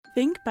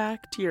Think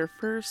back to your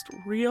first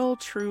real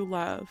true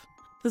love.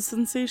 The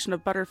sensation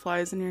of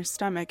butterflies in your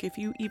stomach if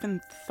you even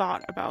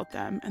thought about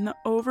them, and the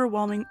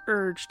overwhelming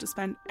urge to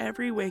spend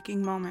every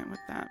waking moment with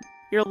them.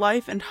 Your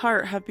life and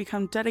heart have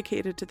become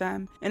dedicated to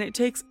them, and it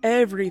takes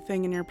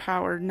everything in your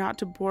power not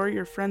to bore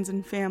your friends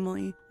and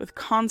family with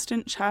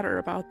constant chatter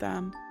about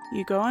them.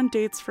 You go on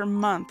dates for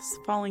months,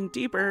 falling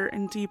deeper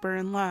and deeper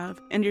in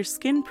love, and your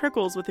skin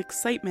prickles with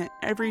excitement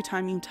every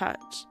time you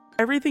touch.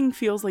 Everything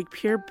feels like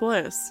pure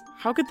bliss.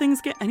 How could things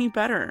get any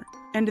better?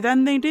 And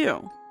then they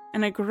do.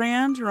 In a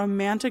grand,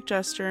 romantic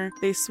gesture,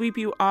 they sweep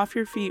you off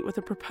your feet with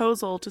a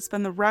proposal to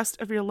spend the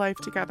rest of your life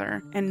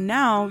together. And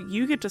now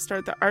you get to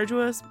start the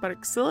arduous but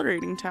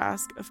exhilarating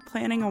task of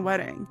planning a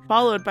wedding,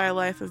 followed by a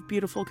life of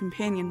beautiful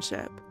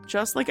companionship.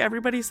 Just like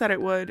everybody said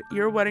it would,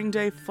 your wedding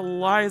day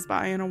flies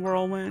by in a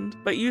whirlwind,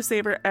 but you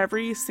savor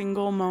every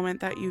single moment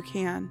that you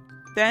can.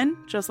 Then,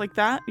 just like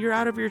that, you're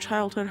out of your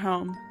childhood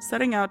home,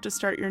 setting out to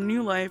start your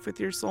new life with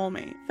your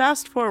soulmate.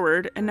 Fast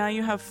forward, and now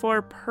you have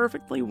 4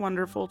 perfectly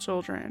wonderful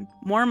children,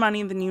 more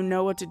money than you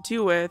know what to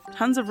do with,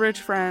 tons of rich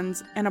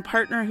friends, and a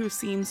partner who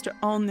seems to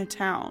own the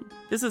town.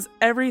 This is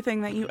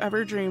everything that you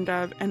ever dreamed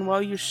of, and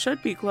while you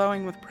should be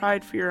glowing with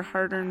pride for your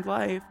hard-earned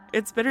life,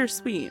 it's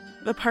bittersweet.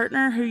 The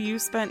partner who you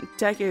spent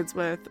decades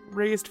with,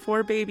 raised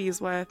 4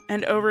 babies with,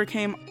 and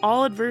overcame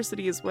all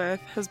adversities with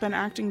has been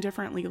acting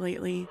differently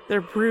lately.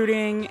 They're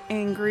brooding,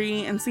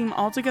 angry, and seem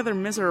altogether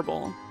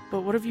miserable.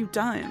 But what have you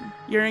done?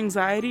 Your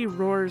anxiety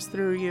roars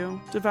through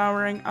you,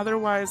 devouring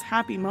otherwise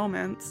happy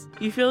moments.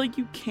 You feel like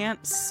you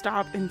can't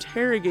stop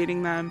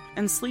interrogating them,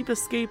 and sleep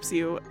escapes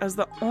you as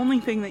the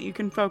only thing that you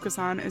can focus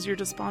on is your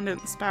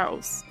despondent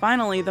spouse.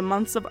 Finally, the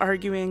months of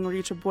arguing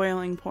reach a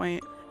boiling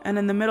point, and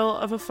in the middle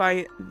of a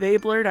fight, they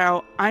blurt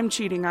out, "I'm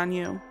cheating on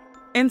you."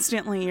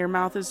 Instantly, your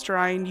mouth is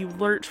dry and you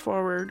lurch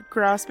forward,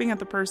 grasping at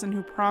the person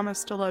who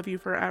promised to love you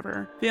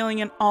forever,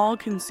 feeling an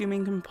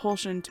all-consuming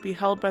compulsion to be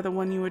held by the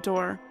one you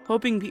adore.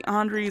 Hoping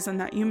beyond reason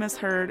that you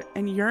misheard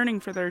and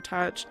yearning for their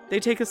touch, they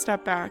take a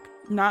step back,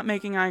 not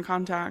making eye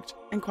contact,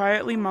 and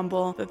quietly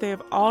mumble that they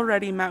have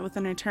already met with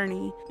an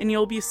attorney and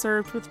you'll be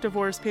served with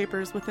divorce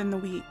papers within the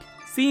week.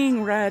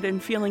 Seeing red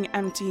and feeling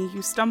empty,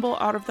 you stumble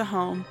out of the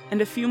home, and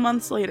a few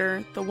months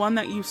later, the one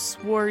that you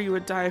swore you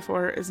would die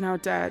for is now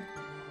dead,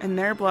 and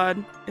their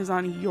blood is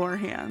on your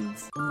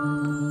hands.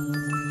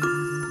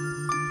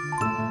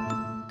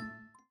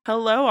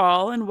 Hello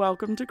all, and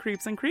welcome to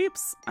Creeps and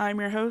Creeps. I'm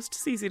your host,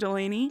 Cece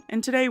Delaney,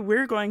 and today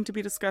we're going to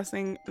be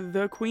discussing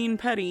the Queen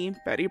Petty,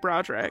 Betty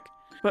Broderick.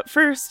 But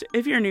first,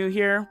 if you're new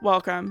here,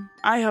 welcome.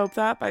 I hope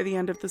that by the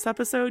end of this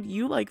episode,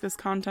 you like this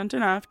content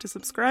enough to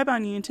subscribe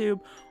on YouTube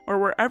or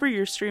wherever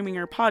you're streaming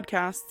your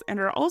podcasts and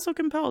are also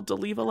compelled to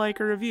leave a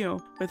like or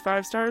review, with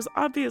 5 stars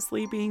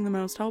obviously being the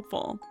most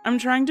helpful. I'm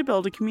trying to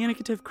build a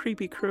communicative,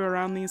 creepy crew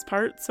around these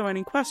parts, so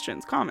any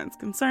questions, comments,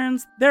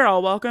 concerns, they're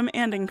all welcome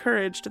and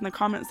encouraged in the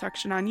comment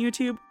section on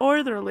YouTube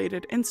or the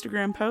related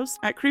Instagram post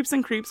at Creeps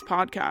and Creeps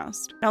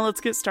Podcast. Now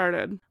let's get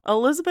started.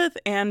 Elizabeth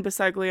Ann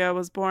Biseglia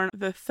was born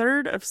the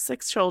third of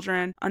 6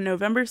 children on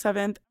November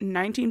 7th,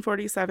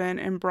 1947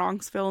 in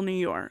Bronxville, New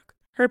York.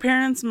 Her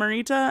parents,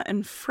 Marita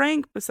and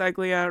Frank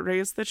Biseglia,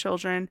 raised the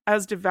children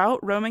as devout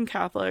Roman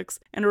Catholics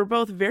and were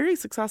both very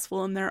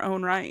successful in their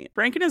own right.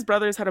 Frank and his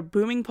brothers had a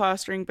booming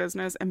plastering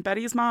business, and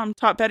Betty's mom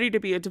taught Betty to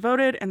be a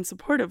devoted and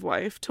supportive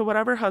wife to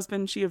whatever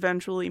husband she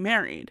eventually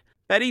married.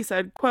 Betty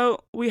said,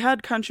 quote, "We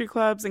had country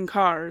clubs and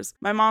cars.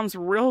 My mom's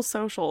real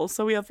social,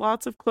 so we have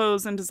lots of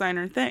clothes and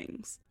designer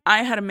things.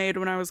 I had a maid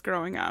when I was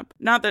growing up.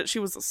 Not that she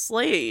was a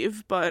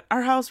slave, but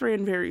our house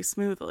ran very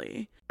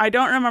smoothly. I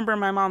don't remember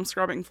my mom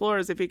scrubbing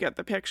floors, if you get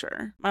the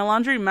picture. My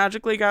laundry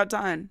magically got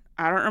done.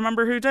 I don't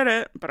remember who did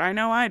it, but I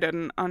know I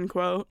didn't,"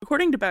 unquote.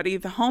 According to Betty,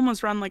 the home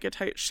was run like a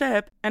tight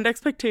ship, and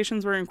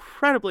expectations were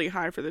incredibly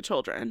high for the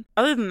children.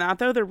 Other than that,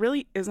 though, there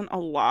really isn't a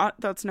lot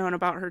that's known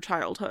about her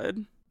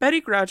childhood. Betty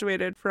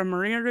graduated from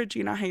Maria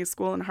Regina High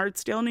School in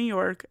Hartsdale, New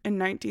York in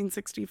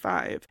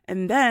 1965,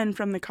 and then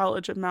from the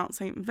College of Mount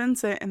St.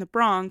 Vincent in the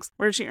Bronx,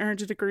 where she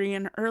earned a degree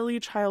in early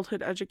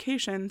childhood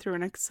education through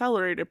an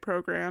accelerated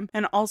program,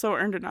 and also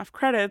earned enough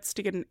credits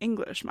to get an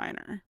English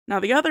minor. Now,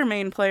 the other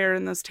main player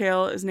in this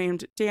tale is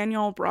named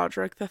Daniel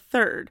Broderick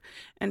III,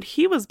 and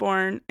he was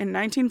born in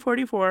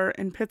 1944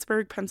 in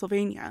Pittsburgh,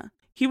 Pennsylvania.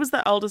 He was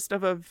the eldest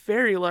of a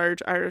very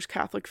large Irish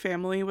Catholic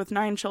family with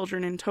 9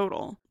 children in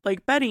total.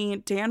 Like Betty,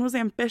 Dan was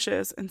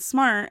ambitious and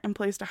smart and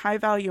placed a high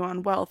value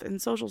on wealth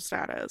and social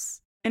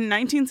status. In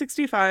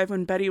 1965,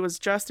 when Betty was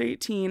just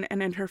 18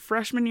 and in her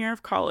freshman year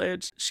of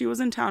college, she was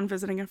in town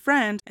visiting a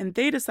friend, and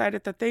they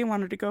decided that they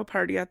wanted to go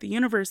party at the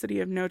University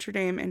of Notre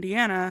Dame,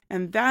 Indiana,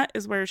 and that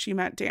is where she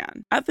met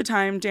Dan. At the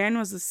time, Dan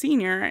was a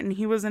senior, and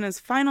he was in his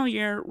final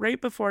year right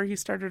before he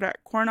started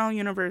at Cornell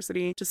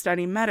University to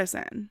study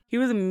medicine. He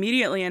was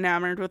immediately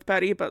enamored with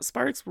Betty, but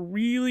sparks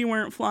really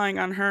weren't flying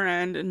on her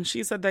end, and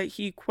she said that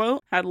he,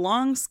 quote, had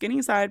long,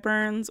 skinny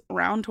sideburns,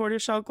 round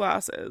tortoiseshell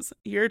glasses.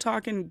 You're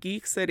talking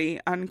geek city,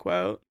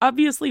 unquote.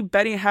 Obviously,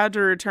 Betty had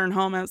to return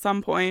home at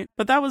some point,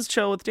 but that was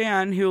chill with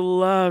Dan, who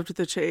loved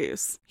the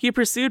chase. He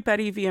pursued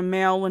Betty via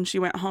mail when she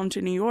went home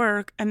to New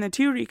York, and the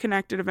two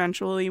reconnected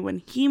eventually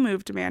when he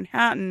moved to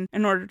Manhattan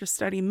in order to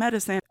study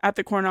medicine at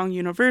the Cornell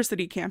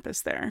University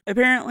campus there.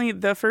 Apparently,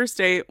 the first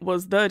date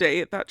was the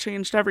date that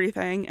changed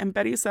everything, and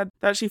Betty said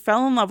that she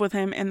fell in love with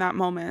him in that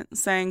moment,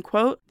 saying,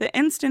 quote, "The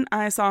instant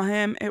I saw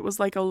him, it was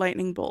like a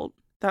lightning bolt.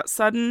 That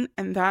sudden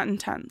and that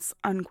intense,"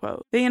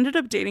 unquote. They ended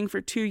up dating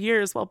for 2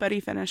 years while Betty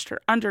finished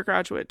her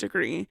undergraduate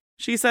degree.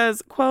 She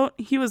says, quote,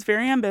 "He was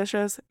very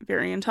ambitious,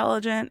 very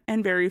intelligent,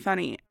 and very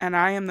funny, and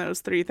I am those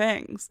 3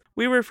 things.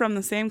 We were from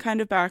the same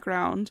kind of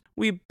background.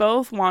 We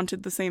both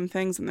wanted the same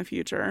things in the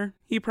future.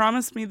 He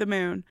promised me the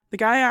moon. The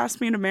guy asked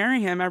me to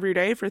marry him every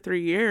day for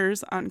 3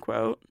 years,"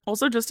 unquote.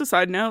 Also, just a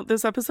side note,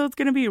 this episode's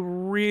going to be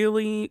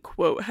really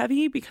quote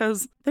heavy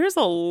because there's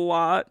a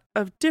lot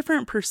of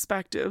different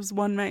perspectives,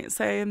 one might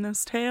say, in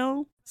this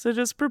tale. So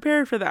just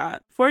prepare for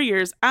that. 4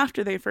 years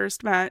after they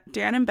first met,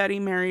 Dan and Betty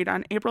married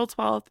on April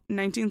 12th,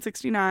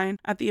 1969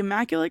 at the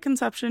Immaculate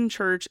Conception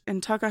Church in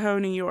Tuckahoe,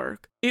 New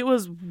York. It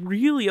was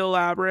really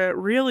elaborate,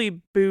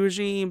 really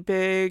bougie,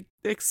 big,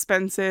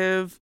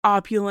 expensive,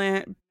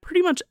 opulent,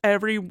 pretty much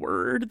every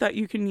word that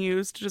you can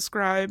use to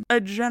describe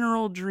a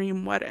general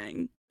dream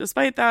wedding.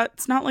 Despite that,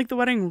 it's not like the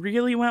wedding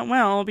really went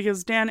well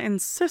because Dan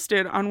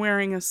insisted on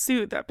wearing a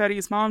suit that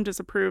Betty's mom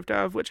disapproved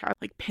of, which had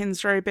like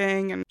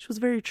pinstriping, and she was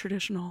very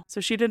traditional.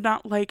 So she did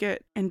not like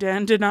it, and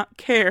Dan did not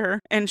care,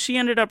 and she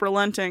ended up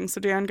relenting,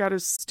 so Dan got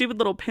his stupid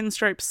little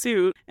pinstripe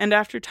suit, and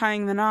after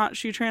tying the knot,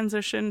 she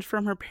transitioned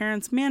from her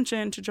parents'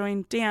 mansion to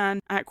join Dan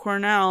at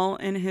Cornell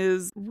in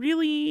his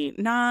really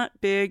not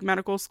big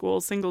medical school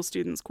single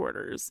students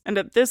quarters. And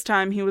at this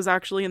time, he was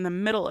actually in the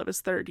middle of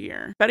his 3rd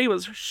year. Betty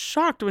was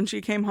shocked when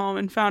she came home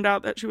and found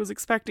out that she was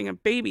expecting a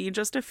baby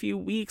just a few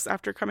weeks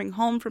after coming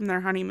home from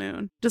their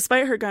honeymoon.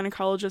 Despite her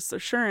gynecologist's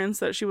assurance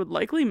that she would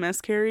likely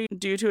miscarry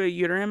due to a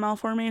uterine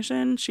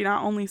malformation, she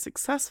not only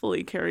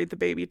successfully carried the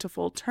baby to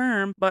full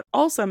term, but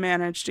also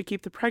managed to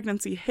keep the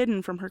pregnancy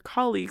hidden from her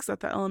colleagues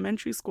at the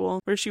elementary school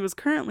where she was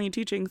currently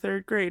teaching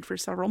 3rd grade for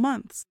several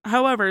months.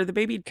 However, the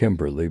baby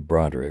Kimberly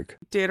Broderick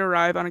did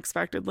arrive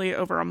unexpectedly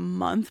over a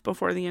month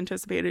before the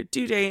anticipated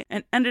due date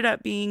and ended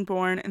up being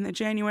born in the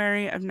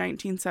January of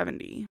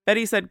 1970.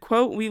 Betty said,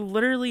 quote, "We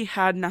literally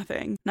had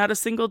nothing, not a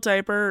single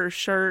diaper or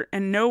shirt,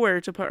 and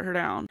nowhere to put her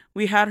down.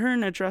 We had her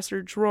in a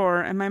dresser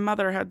drawer, and my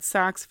mother had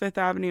Saks Fifth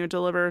Avenue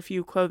deliver a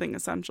few clothing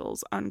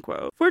essentials,"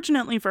 unquote.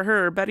 Fortunately for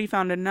her, Betty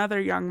found another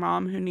young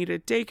mom who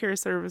needed daycare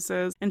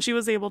services, and she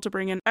was able to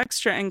bring in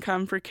extra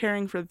income for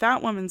caring for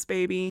that woman's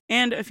baby,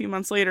 and a few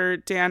months later,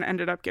 Dan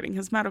ended up getting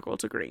his medical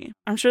degree.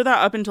 I'm sure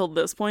that up until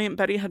this point,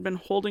 Betty had been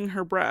holding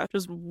her breath,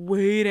 just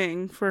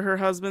waiting for her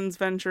husband's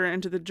venture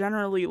into the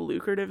generally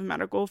lucrative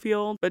medical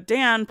field, but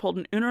Dan pulled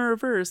an Uno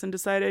reverse and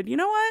decided, you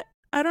know what?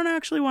 I don't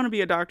actually want to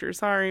be a doctor,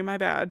 sorry, my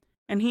bad.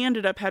 And he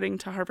ended up heading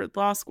to Harvard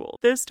Law School,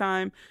 this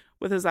time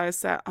with his eyes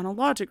set on a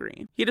law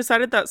degree. He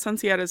decided that since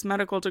he had his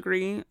medical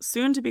degree,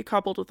 soon to be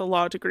coupled with a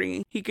law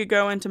degree, he could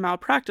go into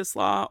malpractice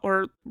law,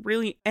 or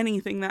really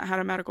anything that had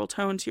a medical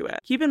tone to it.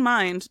 Keep in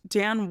mind,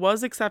 Dan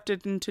was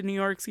accepted into New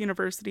York's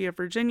University of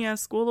Virginia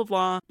School of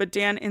Law, but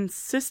Dan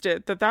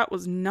insisted that that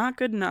was not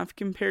good enough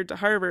compared to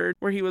Harvard,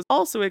 where he was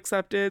also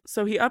accepted,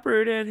 so he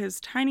uprooted his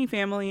tiny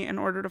family in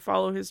order to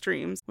follow his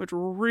dreams, which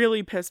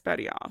really pissed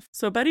Betty off.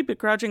 So Betty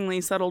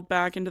begrudgingly settled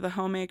back into the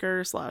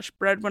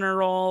homemaker/breadwinner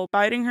role,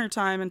 biding her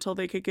time until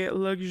they could get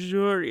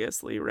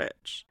luxuriously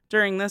rich.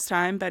 During this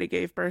time, Betty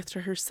gave birth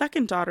to her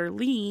second daughter,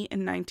 Lee,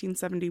 in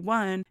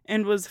 1971,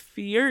 and was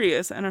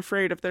furious and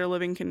afraid of their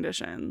living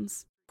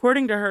conditions.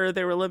 According to her,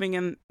 they were living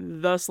in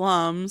the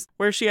slums,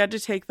 where she had to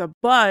take the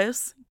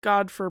bus,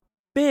 God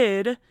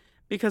forbid,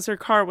 because her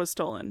car was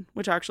stolen,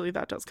 which actually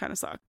that does kind of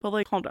suck. But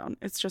like, calm down.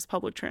 It's just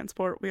public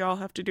transport. We all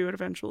have to do it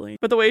eventually.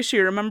 But the way she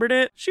remembered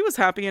it, she was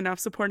happy enough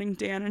supporting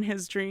Dan in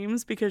his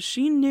dreams because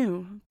she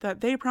knew that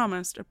they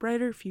promised a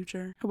brighter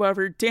future.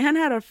 However, Dan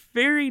had a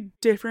very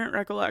different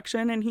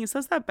recollection, and he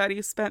says that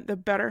Betty spent the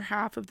better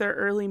half of their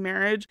early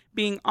marriage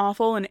being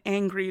awful and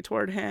angry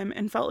toward him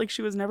and felt like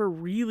she was never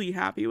really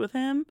happy with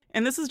him.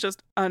 And this is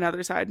just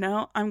another side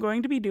note. I'm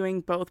going to be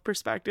doing both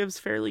perspectives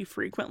fairly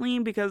frequently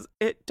because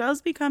it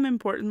does become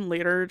important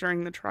later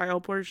during the trial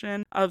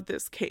portion of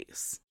this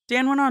case.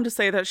 Dan went on to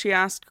say that she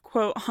asked,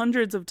 quote,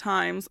 hundreds of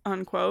times,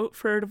 unquote,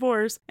 for a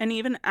divorce, and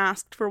even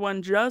asked for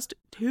one just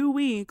 2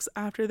 weeks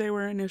after they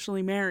were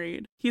initially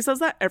married. He says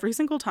that every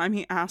single time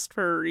he asked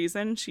for a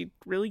reason, she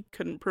really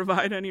couldn't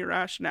provide any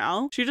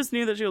rationale. She just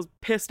knew that she was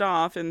pissed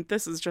off, and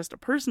this is just a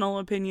personal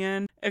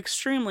opinion,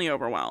 extremely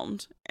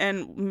overwhelmed,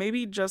 and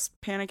maybe just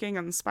panicking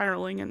and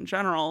spiraling in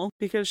general,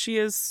 because she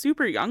is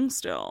super young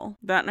still.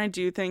 That, and I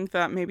do think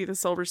that maybe the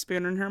silver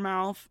spoon in her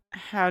mouth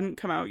hadn't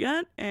come out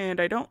yet, and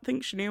I don't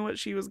think she knew what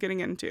she was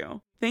getting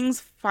into. things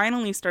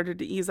finally started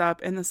to ease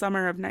up in the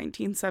summer of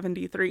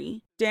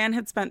 1973. Dan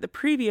had spent the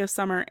previous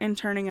summer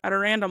interning at a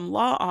random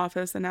law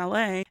office in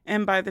LA,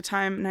 and by the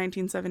time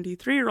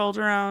 1973 rolled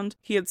around,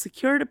 he had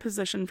secured a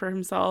position for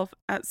himself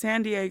at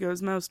San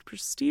Diego's most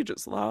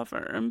prestigious law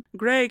firm,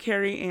 Gray,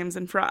 Carey, Ames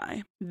 &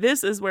 Fry.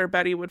 This is where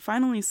Betty would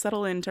finally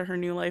settle into her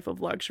new life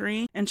of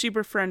luxury, and she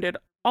befriended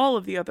all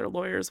of the other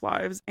lawyers'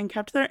 wives and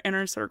kept their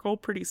inner circle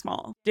pretty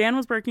small. Dan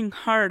was working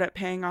hard at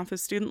paying off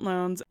his student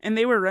loans, and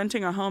they were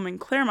renting a home in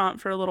Claremont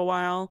for a little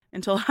while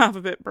until half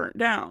of it burnt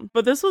down.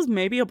 But this was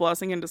maybe a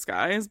blessing in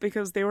disguise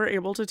because they were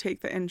able to take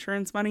the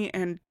insurance money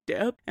and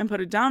dip and put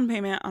a down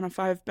payment on a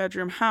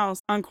 5-bedroom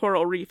house on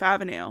Coral Reef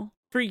Avenue.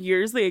 For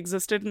years, they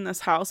existed in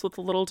this house with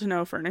little to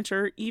no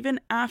furniture, even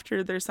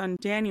after their son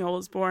Daniel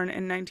was born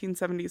in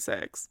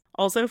 1976.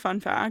 Also, fun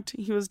fact,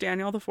 he was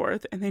Daniel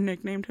IV, and they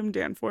nicknamed him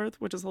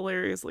Danforth, which is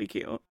hilariously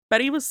cute.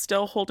 Betty was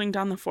still holding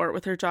down the fort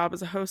with her job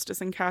as a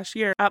hostess and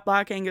cashier at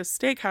Black Angus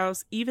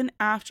Steakhouse, even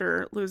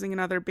after losing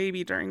another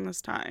baby during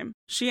this time.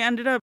 She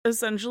ended up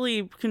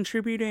essentially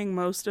contributing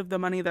most of the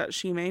money that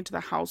she made to the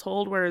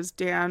household, whereas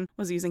Dan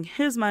was using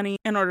his money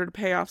in order to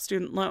pay off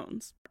student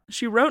loans.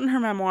 She wrote in her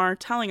memoir,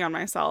 Telling on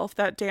Myself,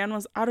 that Dan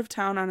was out of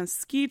town on a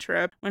ski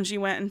trip when she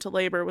went into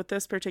labor with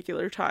this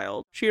particular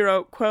child. She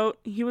wrote, quote,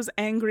 "He was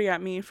angry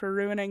at me for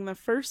ruining the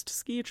first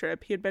ski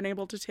trip he had been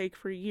able to take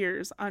for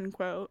years,"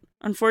 unquote.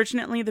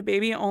 Unfortunately, the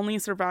baby only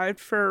survived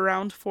for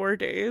around 4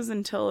 days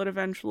until it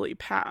eventually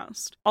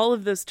passed. All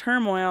of this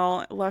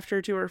turmoil left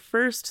her to her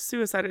first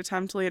suicide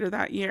attempt later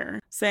that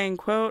year, saying,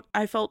 quote,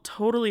 "I felt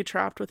totally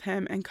trapped with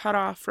him and cut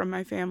off from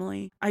my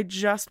family. I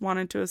just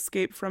wanted to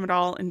escape from it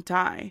all and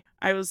die.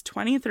 I was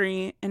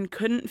 23 and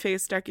couldn't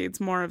face decades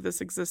more of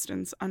this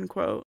existence,"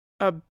 unquote.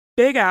 A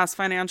big-ass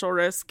financial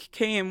risk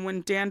came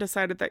when Dan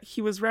decided that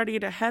he was ready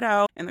to head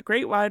out in the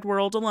great wide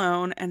world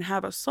alone and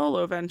have a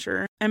solo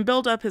venture and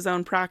build up his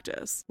own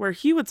practice, where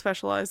he would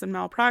specialize in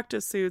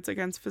malpractice suits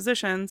against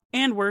physicians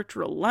and worked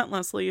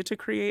relentlessly to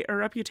create a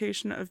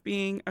reputation of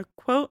being a,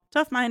 quote,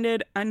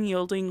 "tough-minded,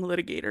 unyielding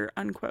litigator,"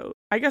 unquote.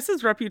 I guess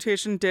his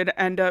reputation did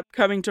end up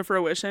coming to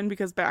fruition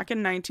because back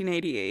in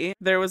 1988,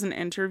 there was an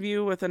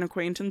interview with an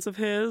acquaintance of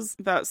his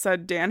that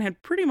said Dan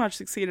had pretty much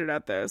succeeded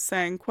at this,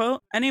 saying,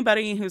 quote,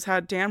 "Anybody who's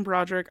had Dan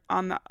Broderick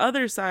on the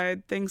other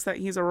side thinks that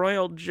he's a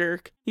royal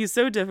jerk. He's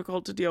so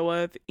difficult to deal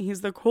with.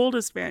 He's the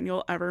coldest man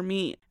you'll ever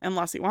meet,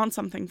 unless he wants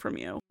something from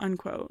you,"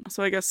 unquote.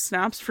 So I guess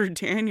snaps for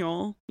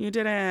Daniel. You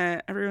did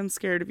it. Everyone's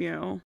scared of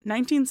you.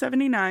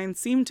 1979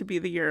 seemed to be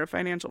the year of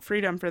financial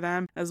freedom for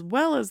them, as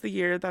well as the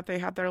year that they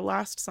had their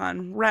last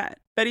son, Rhett.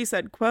 Betty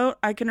said, quote,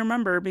 "I can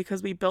remember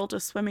because we built a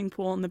swimming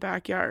pool in the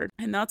backyard.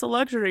 And that's a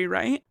luxury,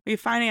 right? We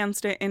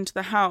financed it into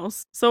the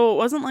house, so it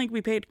wasn't like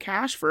we paid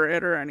cash for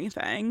it or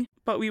anything,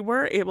 but we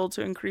were able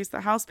to increase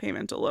the house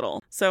payment a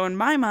little. So in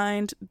my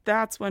mind,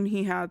 that's when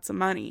he had some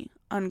money,"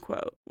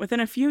 unquote. Within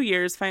a few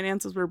years,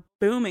 finances were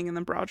booming in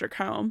the Broderick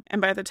home,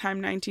 and by the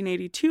time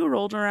 1982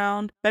 rolled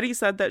around, Betty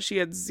said that she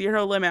had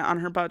zero limit on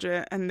her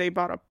budget, and they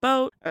bought a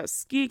boat, a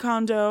ski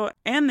condo,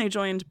 and they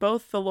joined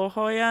both the La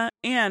Jolla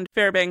and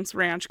Fairbanks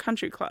Ranch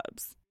country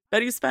clubs.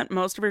 Betty spent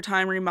most of her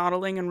time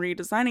remodeling and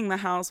redesigning the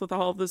house with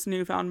all of this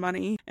newfound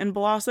money and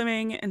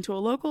blossoming into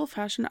a local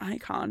fashion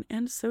icon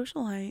and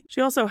socialite. She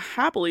also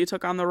happily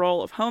took on the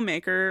role of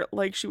homemaker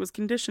like she was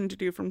conditioned to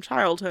do from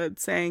childhood,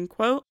 saying,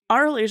 quote,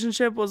 "Our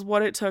relationship was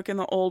what it took in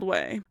the old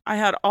way. I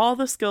had all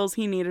the skills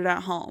he needed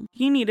at home.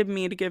 He needed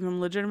me to give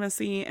him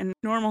legitimacy and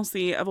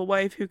normalcy of a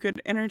wife who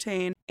could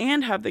entertain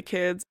and have the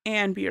kids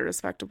and be a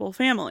respectable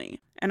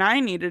family. And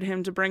I needed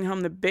him to bring home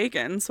the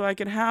bacon so I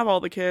could have all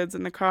the kids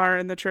and the car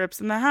and the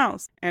trips in the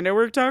house. And it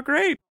worked out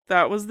great.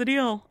 That was the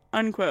deal,"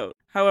 unquote.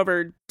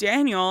 However,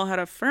 Daniel had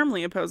a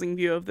firmly opposing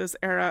view of this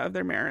era of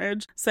their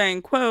marriage,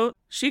 saying, quote,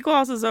 "She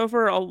glosses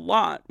over a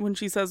lot when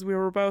she says we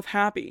were both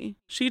happy.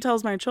 She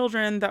tells my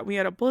children that we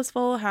had a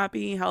blissful,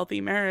 happy, healthy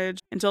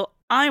marriage until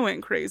I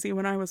went crazy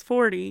when I was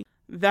 40.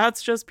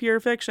 That's just pure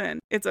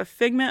fiction. It's a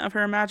figment of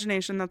her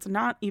imagination that's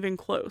not even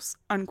close,"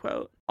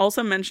 unquote.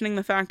 Also mentioning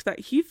the fact that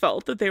he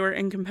felt that they were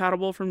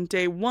incompatible from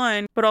day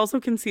one, but also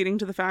conceding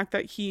to the fact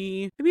that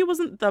he maybe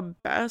wasn't the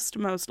best,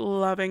 most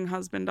loving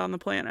husband on the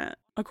planet.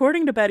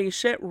 According to Betty,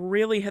 shit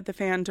really hit the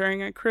fan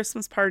during a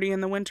Christmas party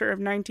in the winter of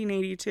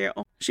 1982.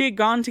 She had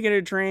gone to get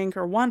a drink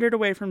or wandered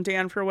away from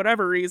Dan for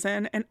whatever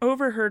reason and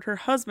overheard her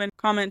husband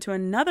comment to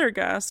another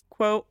guest,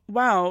 quote,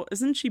 "Wow,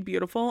 isn't she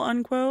beautiful,"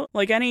 unquote.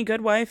 Like any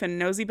good wife and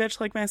nosy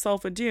bitch like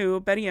myself would do,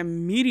 Betty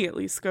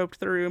immediately scoped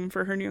the room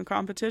for her new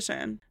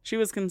competition. She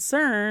was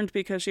concerned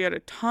because she had a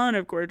ton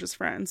of gorgeous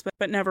friends,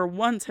 but never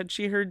once had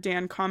she heard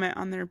Dan comment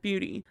on their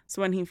beauty.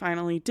 So when he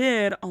finally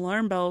did,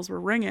 alarm bells were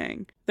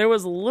ringing. There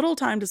was little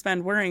time to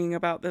spend worrying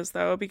about this,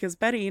 though, because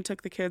Betty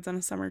took the kids on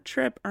a summer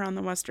trip around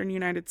the western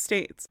United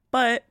States.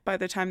 But by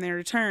the time they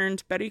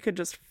returned, Betty could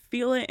just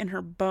feel it in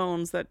her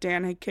bones that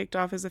Dan had kicked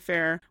off his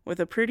affair with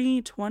a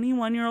pretty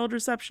 21-year-old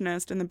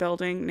receptionist in the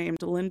building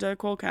named Linda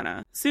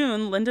Colkenna.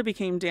 Soon, Linda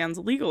became Dan's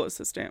legal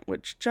assistant,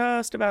 which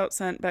just about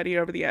sent Betty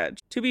over the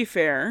edge. To be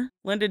fair,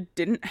 Linda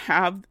didn't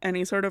have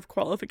any sort of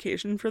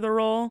qualification for the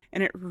role,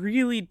 and it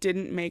really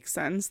didn't make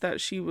sense that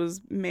she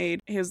was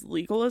made his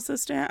legal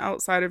assistant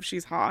outside of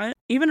she's hot.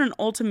 Even an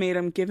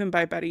ultimatum given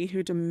by Betty,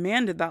 who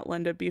demanded that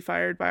Linda be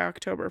fired by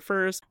October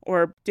 1st,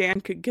 or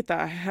Dan could get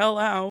the hell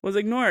out, was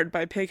ignored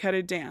by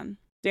pig-headed Dan.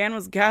 Dan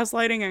was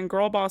gaslighting and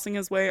girl-bossing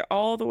his way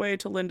all the way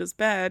to Linda's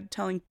bed,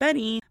 telling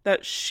Betty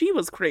that she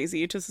was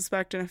crazy to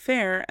suspect an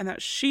affair and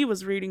that she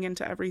was reading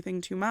into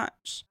everything too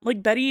much.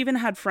 Like, Betty even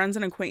had friends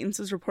and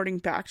acquaintances reporting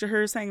back to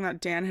her saying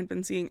that Dan had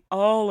been seeing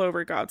all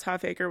over God's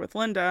half-acre with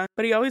Linda,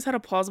 but he always had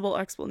a plausible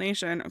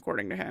explanation,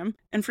 according to him,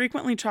 and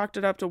frequently chalked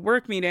it up to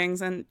work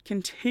meetings and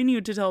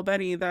continued to tell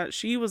Betty that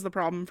she was the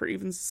problem for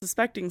even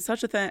suspecting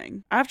such a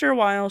thing. After a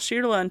while, she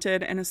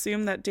relented and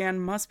assumed that Dan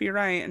must be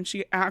right and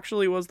she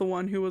actually was the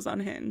one who was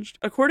unhinged.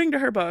 According to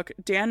her book,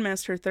 Dan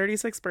missed her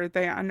 36th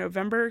birthday on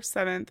November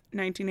 7th,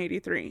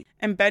 1983,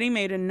 and Betty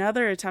made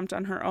another attempt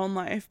on her own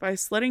life by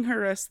slitting her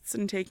wrists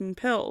and taking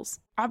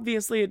pills.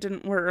 Obviously, it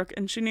didn't work,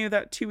 and she knew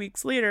that 2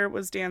 weeks later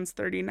was Dan's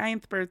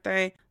 39th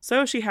birthday,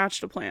 so she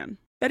hatched a plan.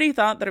 Betty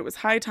thought that it was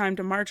high time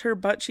to march her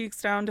butt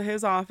cheeks down to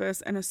his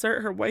office and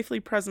assert her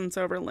wifely presence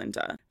over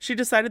Linda. She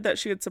decided that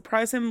she would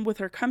surprise him with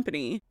her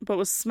company, but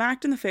was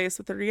smacked in the face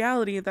with the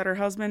reality that her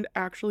husband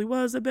actually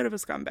was a bit of a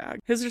scumbag.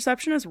 His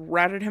receptionist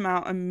ratted him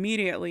out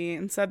immediately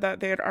and said that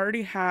they had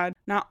already had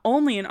not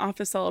only an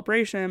office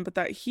celebration, but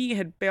that he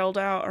had bailed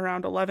out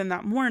around 11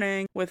 that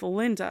morning with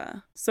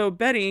Linda. So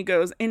Betty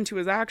goes into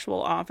his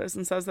actual office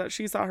and says that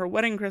she saw her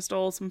wedding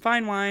crystal, some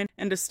fine wine,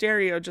 and a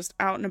stereo just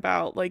out and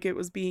about like it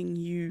was being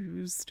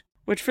used.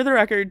 Which, for the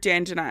record,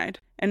 Dan denied.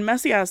 And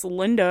messy-ass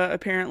Linda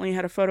apparently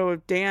had a photo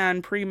of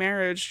Dan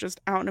pre-marriage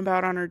just out and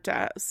about on her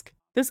desk.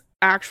 This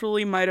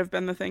actually might have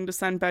been the thing to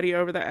send Betty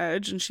over the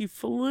edge, and she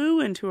flew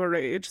into a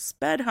rage,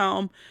 sped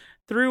home,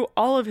 threw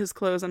all of his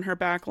clothes on her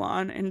back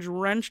lawn, and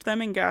drenched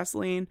them in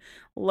gasoline,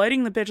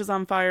 lighting the bitches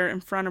on fire in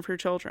front of her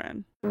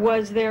children.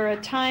 Was there a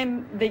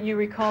time that you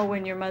recall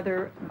when your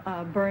mother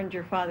burned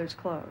your father's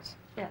clothes?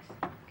 Yes.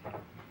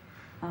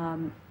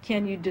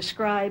 Can you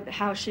describe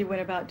how she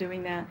went about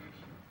doing that?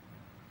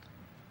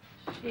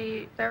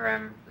 Their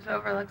room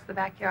overlooks the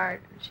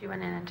backyard. She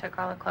went in and took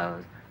all the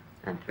clothes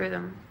and threw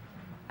them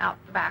out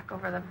the back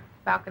over the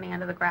balcony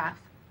under the grass.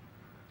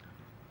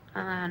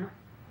 And then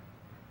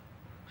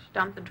she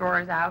dumped the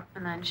drawers out,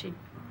 and then she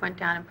went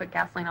down and put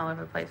gasoline all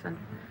over the place and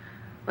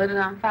lit it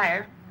on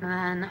fire. And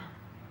then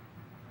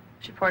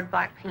she poured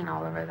black paint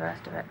all over the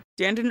rest of it.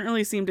 Dan didn't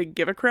really seem to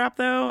give a crap,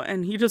 though,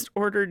 and he just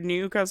ordered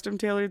new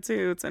custom-tailored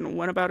suits and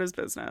went about his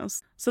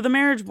business. So the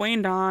marriage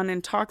waned on,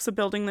 and talks of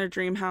building their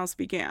dream house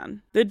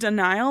began. The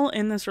denial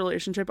in this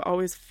relationship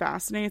always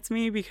fascinates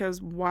me,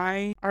 because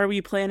why are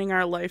we planning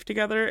our life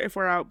together if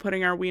we're out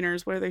putting our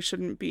wieners where they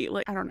shouldn't be?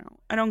 Like, I don't know.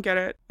 I don't get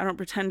it. I don't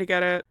pretend to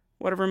get it.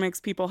 Whatever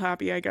makes people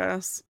happy, I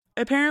guess.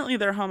 Apparently,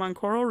 their home on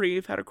Coral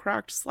Reef had a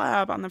cracked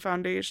slab on the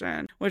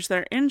foundation, which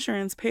their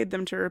insurance paid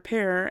them to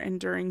repair, and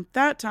during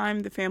that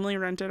time, the family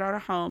rented out a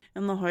home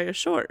in La Jolla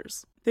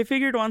Shores. They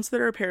figured once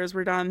the repairs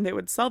were done, they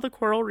would sell the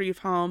Coral Reef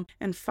home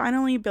and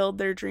finally build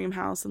their dream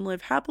house and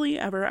live happily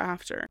ever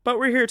after. But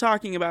we're here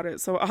talking about it,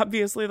 so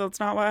obviously that's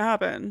not what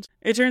happened.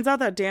 It turns out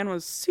that Dan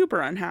was super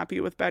unhappy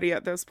with Betty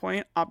at this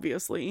point,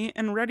 obviously,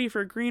 and ready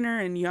for greener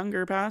and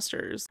younger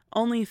pastures.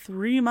 Only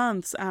 3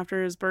 months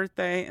after his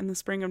birthday in the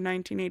spring of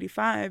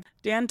 1985,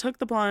 Dan took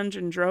the plunge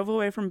and drove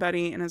away from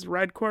Betty in his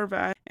red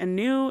Corvette and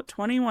new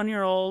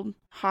 21-year-old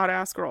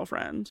hot-ass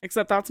girlfriend.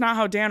 Except that's not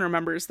how Dan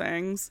remembers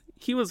things.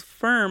 He was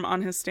firm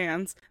on his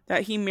stance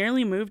that he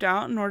merely moved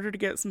out in order to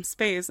get some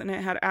space, and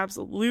it had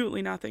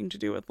absolutely nothing to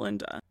do with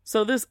Linda.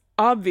 So this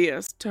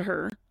obvious to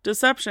her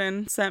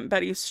deception sent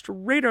Betty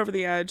straight over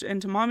the edge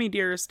into mommy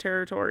dearest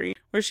territory,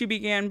 where she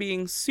began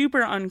being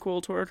super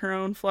uncool toward her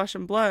own flesh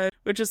and blood,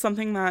 which is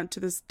something that to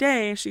this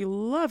day she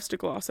loves to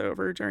gloss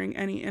over during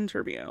any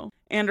interview.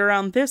 And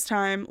around this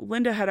time,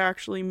 Linda had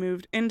actually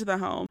moved into the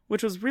home,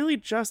 which was really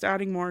just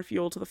adding more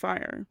fuel to the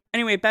fire.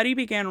 Anyway, Betty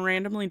began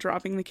randomly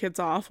dropping the kids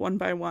off one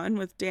by one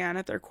with Dan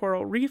at their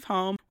Coral Reef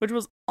home, which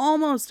was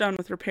almost done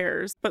with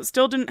repairs, but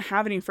still didn't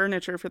have any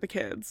furniture for the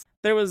kids.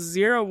 There was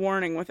zero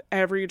warning with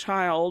every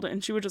child,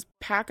 and she would just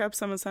pack up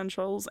some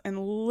essentials and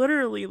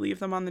literally leave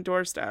them on the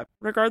doorstep,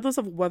 regardless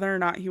of whether or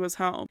not he was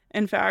home.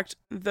 In fact,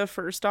 the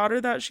first daughter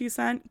that she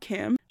sent,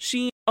 Kim,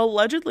 she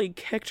allegedly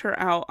kicked her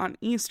out on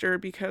Easter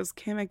because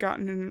Kim had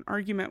gotten in an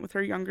argument with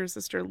her younger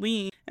sister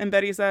Lee, and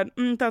Betty said,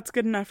 that's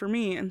good enough for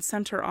me, and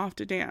sent her off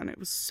to Dan. It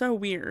was so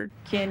weird.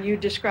 Can you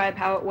describe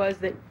how it was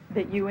that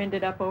you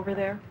ended up over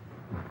there?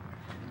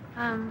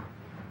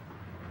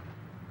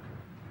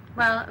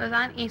 Well, it was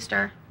on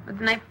Easter, the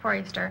night before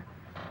Easter,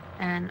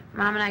 and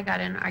Mom and I got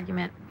in an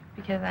argument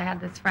because I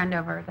had this friend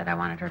over that I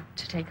wanted her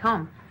to take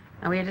home.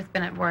 And we had just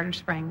been at Warden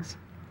Springs,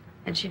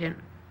 and she didn't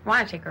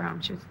want to take her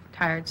home. She was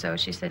tired, so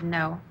she said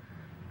no.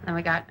 And then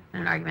we got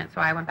in an argument,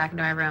 so I went back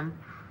into my room.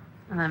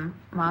 And then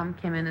Mom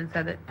came in and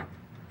said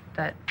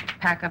that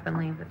pack up and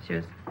leave, that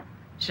she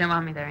didn't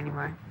want me there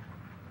anymore.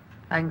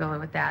 I can go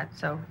live with Dad,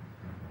 so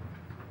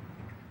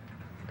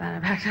then I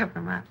packed up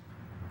and left.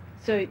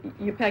 So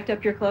you packed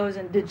up your clothes,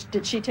 and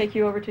did she take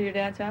you over to your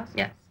dad's house?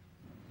 Yes.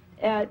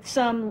 At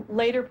some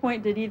later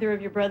point, did either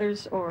of your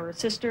brothers or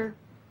sister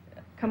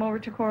come over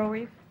to Coral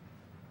Reef?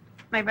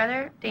 My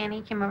brother,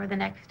 Danny, came over the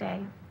next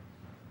day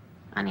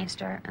on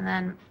Easter, and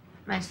then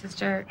my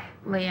sister,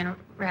 Lee, and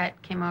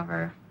Rhett came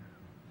over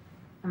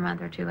a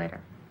month or two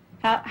later.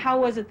 How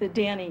was it that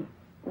Danny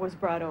was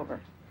brought over?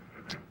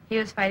 He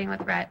was fighting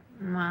with Rhett,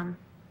 and Mom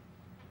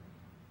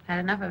had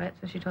enough of it,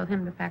 so she told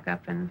him to pack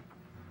up and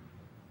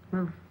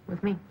move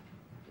with me.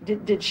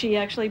 Did she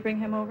actually bring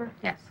him over?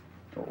 Yes.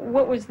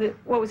 What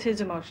was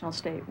his emotional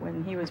state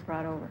when he was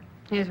brought over?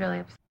 He was really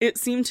upset. It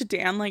seemed to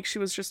Dan like she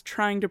was just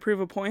trying to prove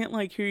a point,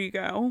 like, here you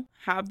go,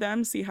 have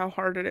them, see how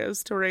hard it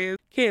is to raise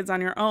kids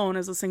on your own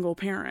as a single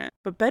parent.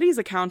 But Betty's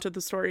account of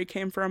the story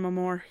came from a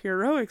more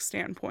heroic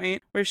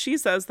standpoint, where she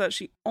says that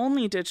she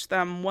only ditched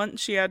them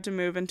once she had to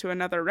move into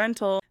another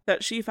rental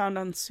that she found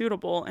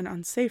unsuitable and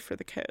unsafe for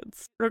the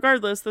kids.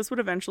 Regardless, this would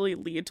eventually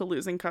lead to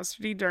losing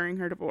custody during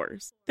her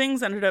divorce.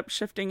 Things ended up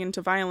shifting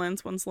into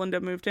violence once Linda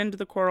moved into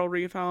the Coral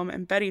Reef home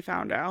and Betty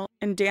found out,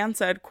 and Dan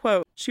said,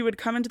 quote, she would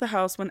come into the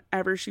house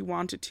whenever she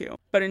wanted to.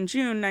 But in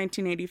June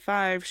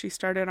 1985, she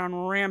started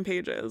on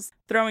rampages,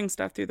 throwing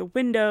stuff through the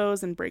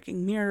windows and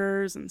breaking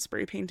mirrors and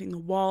spray painting the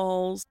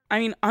walls. I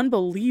mean,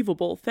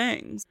 unbelievable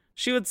things.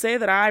 She would say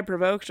that I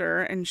provoked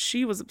her, and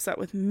she was upset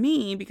with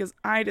me because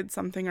I did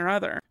something or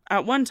other.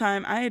 At one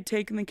time, I had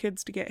taken the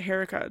kids to get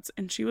haircuts,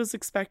 and she was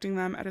expecting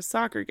them at a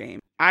soccer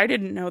game. I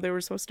didn't know they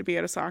were supposed to be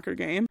at a soccer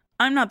game.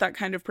 I'm not that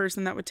kind of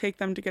person that would take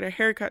them to get a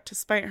haircut to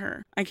spite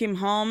her. I came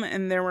home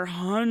and there were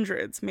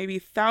hundreds, maybe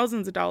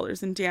thousands of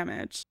dollars in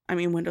damage. I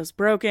mean, windows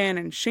broken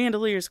and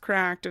chandeliers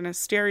cracked and a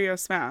stereo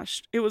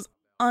smashed. It was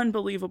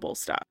unbelievable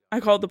stuff. I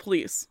called the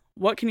police.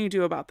 What can you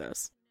do about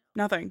this?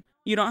 Nothing.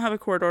 You don't have a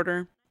court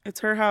order.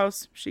 It's her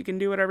house. She can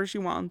do whatever she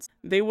wants.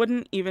 They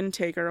wouldn't even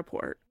take a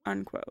report,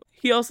 unquote.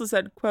 He also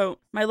said, quote,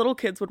 my little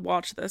kids would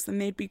watch this and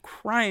they'd be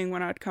crying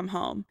when I'd come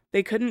home.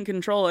 They couldn't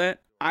control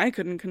it. I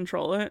couldn't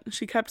control it.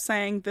 She kept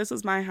saying, this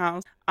is my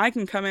house. I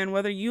can come in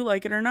whether you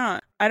like it or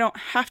not. I don't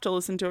have to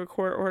listen to a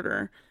court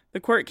order. The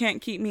court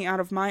can't keep me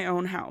out of my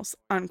own house,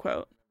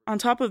 unquote. On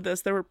top of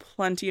this, there were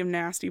plenty of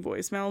nasty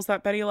voicemails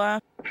that Betty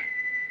left.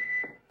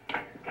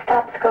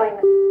 Stops going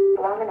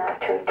long enough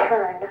to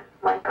return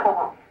my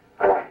call.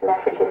 Left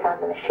messages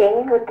on the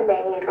machine, with the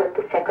maid, with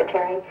the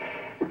secretary,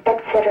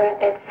 etc.,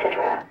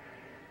 etc.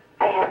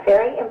 I have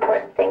very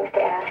important things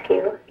to ask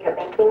you. You're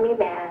making me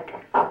mad.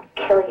 I'll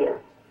kill you.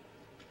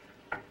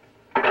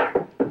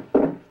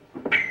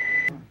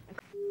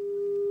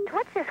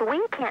 What's this?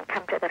 We can't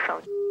come to the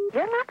phone.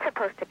 You're not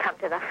supposed to come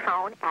to the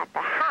phone at the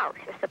house.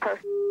 You're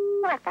supposed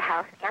to at the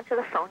house, answer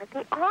the phone at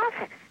the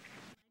office.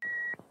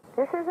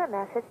 This is a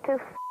message to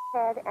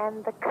Head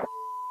and the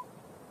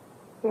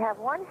You have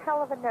one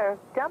hell of a nerve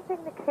dumping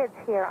the kids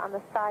here on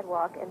the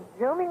sidewalk and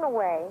zooming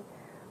away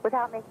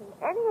without making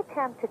any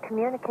attempt to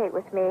communicate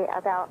with me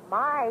about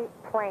my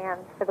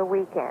plans for the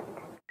weekend.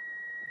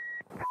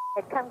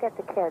 Come get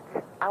the kids.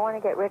 I want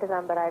to get rid of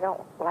them, but I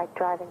don't like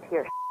driving to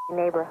your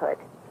neighborhood.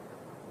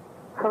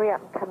 Hurry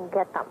up and come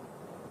get them.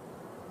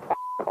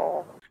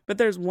 Asshole. But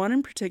there's one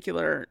in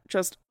particular,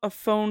 just a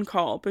phone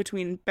call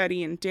between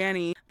Betty and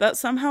Danny that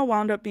somehow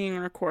wound up being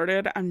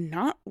recorded. I'm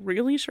not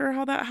really sure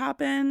how that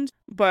happened,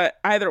 but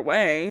either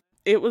way,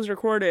 it was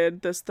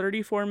recorded, this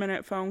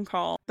 34-minute phone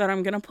call that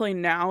I'm going to play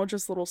now,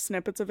 just little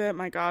snippets of it.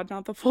 My God,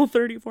 not the full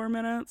 34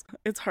 minutes.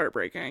 It's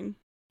heartbreaking.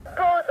 Both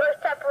are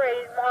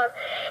separated, Mom.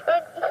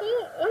 And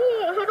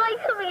he likes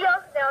somebody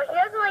else now. He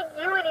doesn't like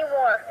you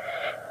anymore.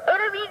 And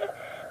I mean,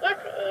 if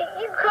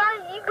you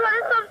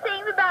gotta stop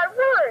saying the bad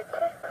words.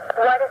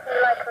 Why doesn't he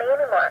like me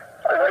anymore?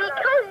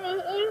 Because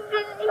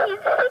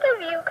he's sick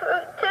of you.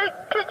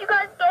 Because you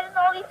guys get in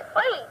all these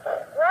fights.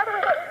 Why do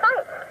we get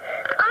fights?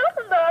 I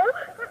don't know.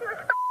 With your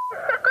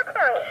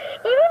secretary.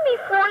 Even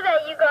before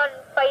that, you got in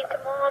fights,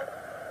 Mom.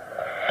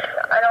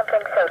 I don't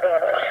think so,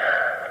 Danny.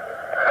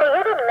 See,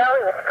 you didn't know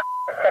he was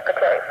the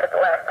secretary for the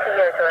last 2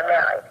 years we were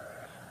married.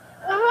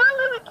 We want to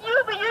live with you,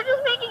 but you're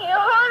just making it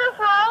harder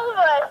for all of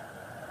us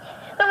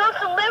that wants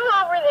to live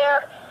over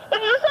there.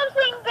 If you stop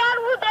saying bad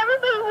words,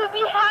 everybody will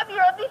be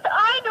happier. At least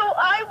I know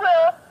I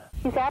will.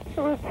 He's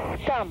absolute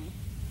scum.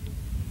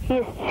 He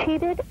has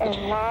cheated and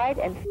lied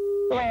and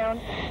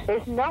around.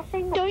 There's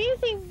nothing. Don't you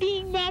think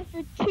being mad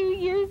for 2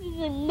 years is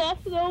enough,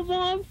 though,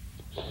 Mom?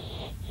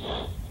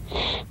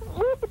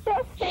 We're the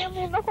best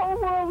family in the whole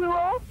world. We were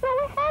all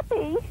so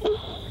happy.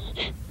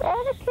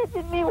 All the kids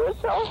and me were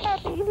so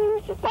happy. He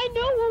was just... I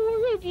know we're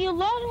going to be a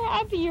lot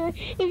happier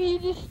if you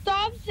just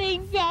stop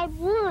saying bad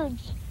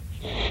words.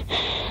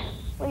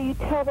 Will you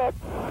tell that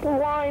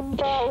slime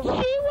ball? See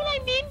what I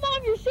mean,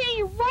 Mom? You're saying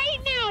it right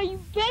now. You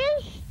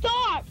better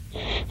stop.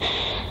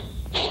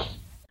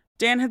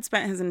 Dan had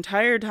spent his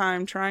entire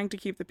time trying to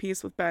keep the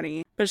peace with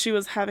Betty, but she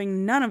was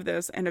having none of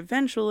this, and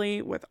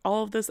eventually, with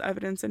all of this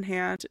evidence in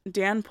hand,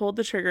 Dan pulled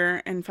the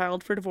trigger and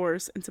filed for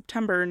divorce in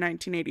September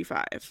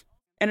 1985.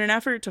 In an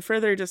effort to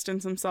further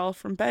distance himself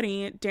from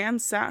Betty, Dan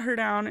sat her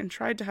down and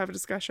tried to have a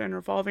discussion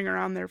revolving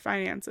around their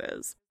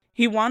finances.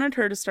 He wanted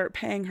her to start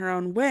paying her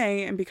own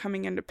way and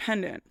becoming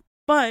independent,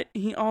 but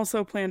he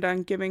also planned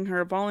on giving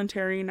her a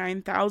voluntary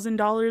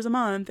 $9,000 a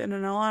month in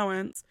an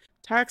allowance,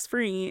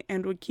 tax-free,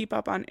 and would keep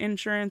up on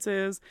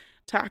insurances,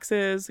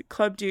 taxes,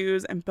 club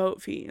dues, and boat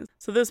fees.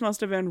 So this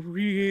must have been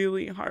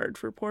really hard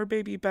for poor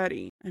baby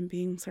Betty. I'm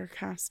being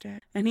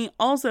sarcastic. And he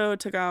also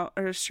took out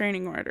a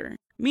restraining order.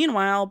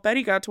 Meanwhile,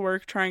 Betty got to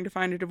work trying to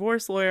find a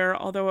divorce lawyer,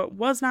 although it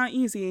was not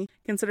easy,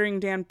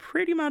 considering Dan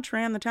pretty much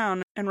ran the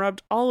town and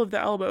rubbed all of the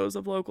elbows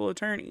of local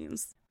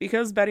attorneys.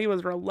 Because Betty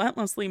was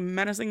relentlessly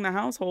menacing the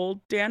household,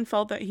 Dan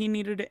felt that he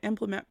needed to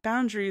implement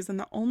boundaries in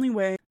the only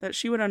way that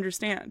she would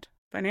understand: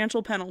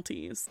 financial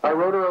penalties. I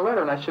wrote her a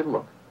letter and I said,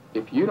 look,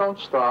 if you don't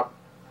stop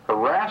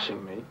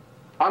harassing me,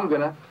 I'm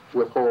going to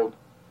withhold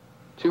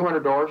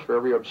 $200 for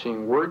every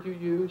obscene word you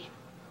use,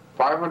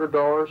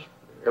 $500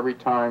 every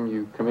time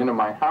you come into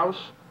my house,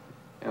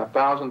 and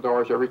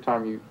 $1,000 every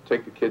time you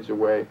take the kids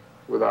away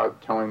without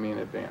telling me in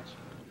advance.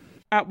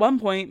 At one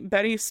point,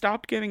 Betty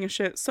stopped giving a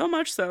shit, so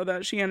much so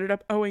that she ended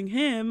up owing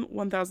him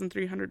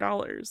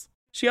 $1,300.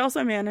 She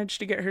also managed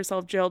to get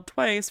herself jailed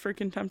twice for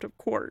contempt of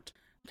court,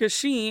 because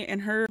she,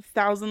 in her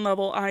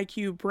 1,000-level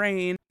IQ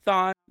brain,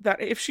 thought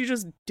that if she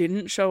just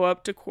didn't show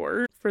up to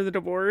court for the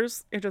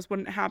divorce, it just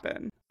wouldn't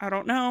happen. I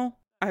don't know.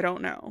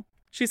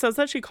 She says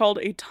that she called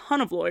a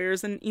ton of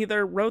lawyers and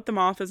either wrote them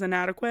off as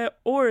inadequate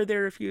or they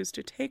refused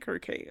to take her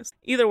case.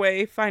 Either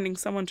way, finding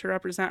someone to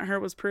represent her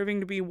was proving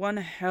to be one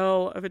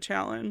hell of a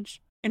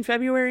challenge. In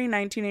February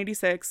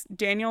 1986,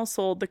 Daniel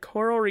sold the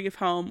Coral Reef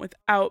home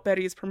without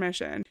Betty's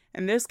permission,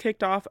 and this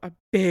kicked off a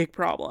big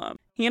problem.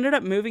 He ended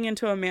up moving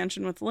into a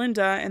mansion with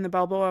Linda in the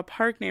Balboa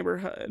Park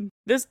neighborhood.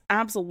 This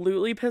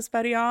absolutely pissed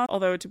Betty off,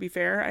 although to be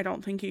fair, I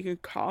don't think he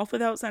could cough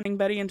without sending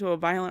Betty into a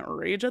violent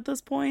rage at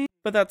this point,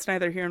 but that's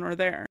neither here nor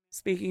there.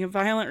 Speaking of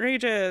violent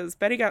rages,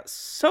 Betty got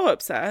so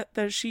upset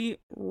that she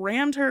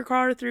rammed her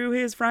car through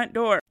his front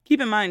door.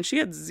 Keep in mind, she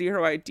had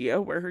zero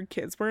idea where her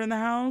kids were in the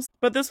house,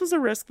 but this was a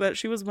risk that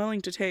she was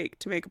willing to take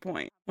to make a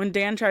point. When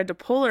Dan tried to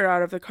pull her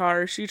out of the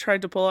car, she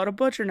tried to pull out a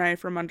butcher knife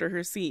from under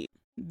her seat.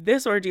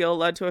 This ordeal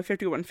led to a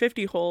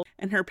 5150 hold,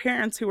 and her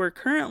parents, who were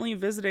currently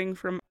visiting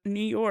from New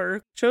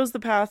York, chose the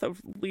path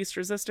of least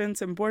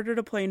resistance and boarded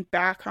a plane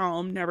back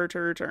home, never to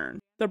return.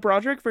 The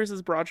Broderick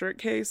versus Broderick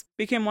case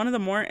became one of the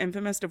more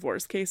infamous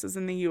divorce cases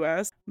in the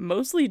U.S.,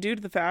 mostly due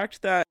to the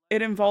fact that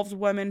it involved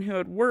women who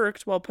had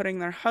worked while putting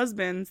their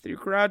husbands through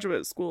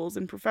graduate schools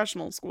and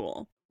professional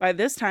school. By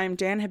this time,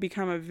 Dan had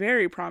become a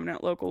very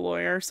prominent local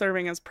lawyer,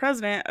 serving as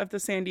president of the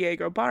San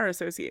Diego Bar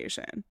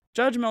Association.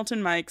 Judge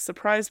Milton Mikes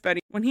surprised Betty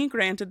when he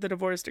granted the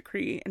divorce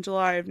decree in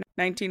July of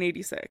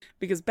 1986,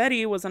 because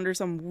Betty was under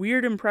some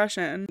weird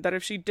impression that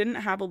if she didn't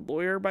have a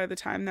lawyer by the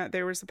time that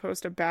they were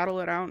supposed to battle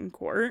it out in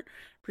court,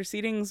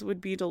 proceedings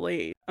would be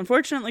delayed.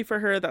 Unfortunately for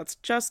her, that's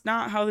just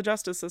not how the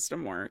justice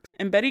system works,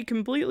 and Betty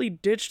completely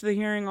ditched the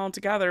hearing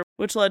altogether,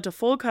 which led to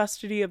full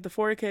custody of the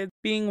 4 kids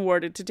being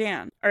awarded to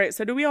Dan. Alright,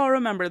 so do we all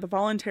remember the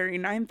voluntary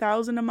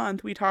 $9,000 a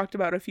month we talked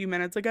about a few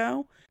minutes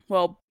ago?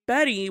 Well,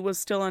 Betty was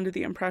still under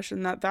the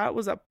impression that that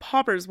was a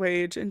pauper's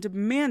wage and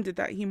demanded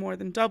that he more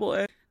than double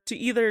it to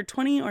either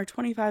 $20,000 or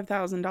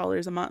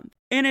 $25,000 a month,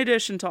 in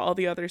addition to all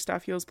the other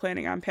stuff he was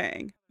planning on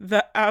paying.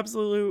 The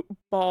absolute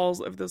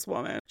balls of this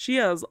woman. She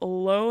has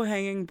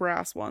low-hanging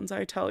brass ones,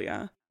 I tell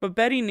ya. But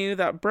Betty knew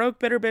that broke,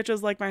 bitter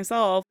bitches like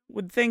myself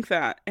would think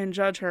that and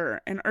judge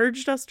her, and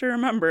urged us to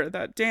remember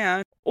that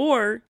Dan,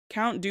 or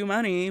Count Do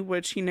Money,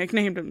 which he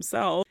nicknamed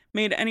himself,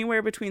 made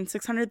anywhere between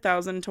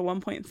 $600,000 to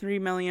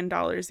 $1.3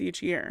 million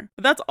each year.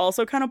 But that's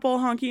also kind of bull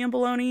honky and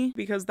baloney,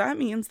 because that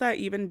means that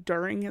even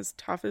during his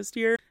toughest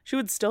year, she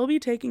would still be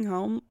taking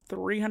home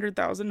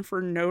 $300,000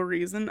 for no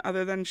reason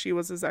other than she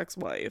was his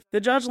ex-wife. The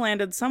judge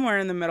landed somewhere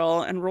in the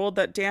middle and ruled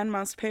that Dan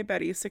must pay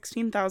Betty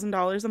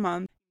 $16,000 a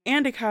month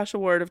and a cash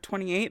award of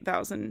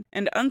 $28,000,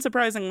 and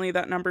unsurprisingly,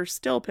 that number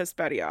still pissed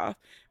Betty off,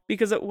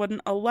 because it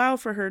wouldn't allow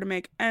for her to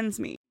make ends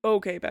meet.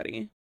 Okay,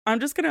 Betty.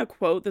 I'm just going to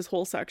quote this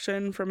whole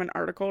section from an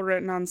article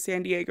written on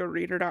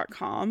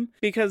SanDiegoReader.com,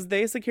 because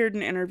they secured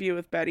an interview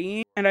with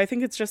Betty, and I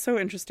think it's just so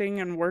interesting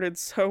and worded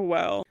so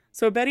well.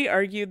 So Betty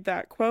argued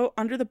that, quote,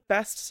 under the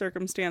best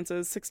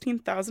circumstances,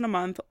 $16,000 a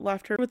month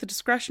left her with a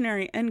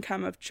discretionary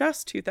income of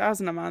just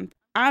 $2,000 a month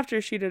after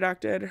she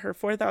deducted her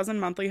 $4,000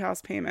 monthly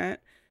house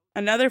payment,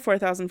 another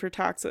 $4,000 for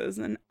taxes,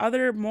 and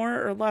other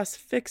more or less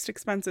fixed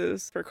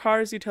expenses for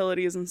cars,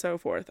 utilities, and so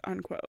forth,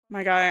 unquote.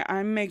 My guy,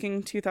 I'm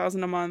making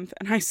 $2,000 a month,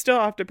 and I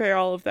still have to pay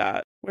all of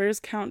that. Where's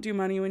Count Do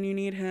Money when you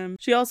need him?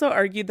 She also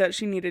argued that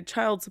she needed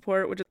child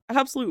support, which is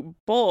absolute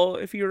bull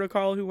if you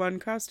recall who won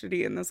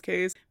custody in this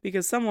case,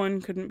 because someone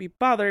couldn't be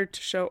bothered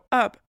to show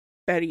up,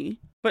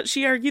 Betty. But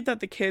she argued that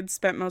the kids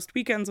spent most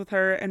weekends with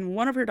her, and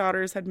one of her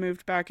daughters had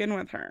moved back in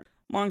with her.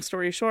 Long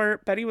story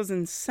short, Betty was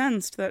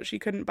incensed that she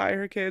couldn't buy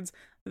her kids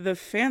the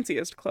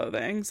fanciest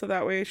clothing, so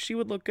that way she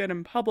would look good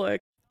in public,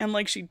 and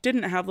like she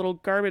didn't have little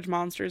garbage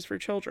monsters for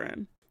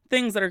children.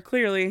 Things that are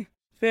clearly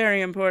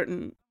very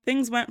important.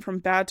 Things went from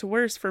bad to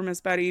worse for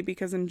Miss Betty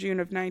because in June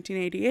of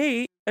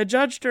 1988, a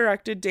judge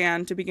directed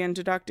Dan to begin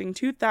deducting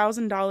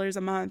 $2,000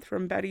 a month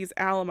from Betty's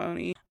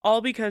alimony,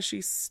 all because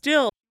she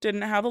still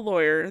didn't have a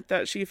lawyer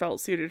that she felt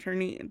suited her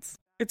needs.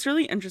 It's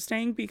really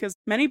interesting because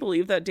many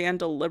believe that Dan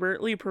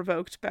deliberately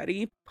provoked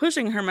Betty,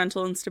 pushing her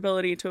mental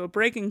instability to a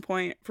breaking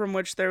point from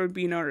which there would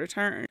be no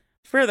return.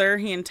 Further,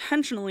 he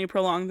intentionally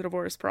prolonged the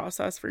divorce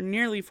process for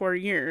nearly 4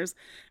 years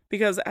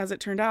because, as it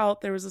turned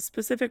out, there was a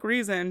specific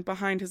reason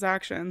behind his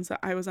actions that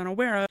I was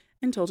unaware of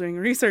until doing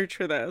research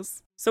for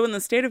this. So in the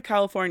state of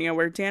California,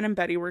 where Dan and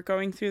Betty were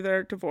going through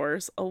their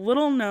divorce, a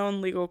little-known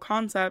legal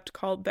concept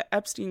called the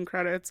Epstein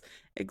credits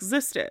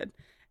existed,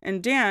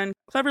 and Dan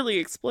cleverly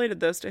exploited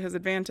this to his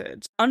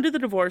advantage. Under the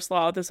divorce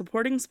law, the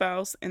supporting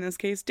spouse, in this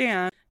case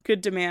Dan,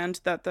 could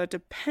demand that the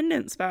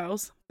dependent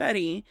spouse,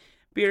 Betty,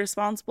 be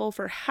responsible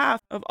for half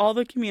of all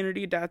the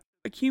community debts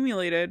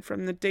accumulated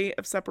from the date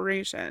of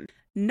separation,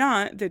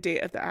 not the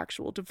date of the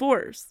actual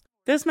divorce.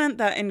 This meant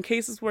that in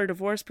cases where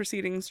divorce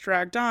proceedings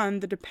dragged on,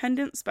 the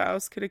dependent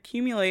spouse could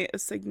accumulate a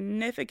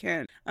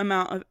significant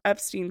amount of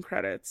Epstein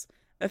credits,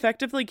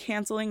 effectively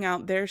canceling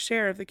out their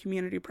share of the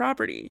community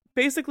property.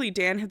 Basically,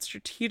 Dan had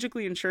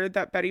strategically ensured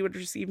that Betty would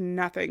receive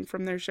nothing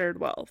from their shared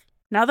wealth.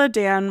 Now that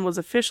Dan was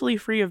officially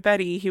free of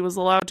Betty, he was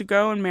allowed to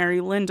go and marry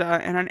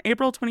Linda, and on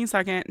April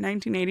 22nd,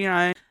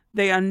 1989,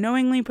 they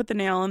unknowingly put the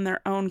nail in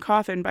their own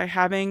coffin by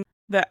having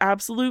the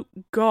absolute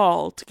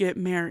gall to get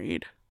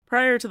married.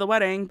 Prior to the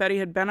wedding, Betty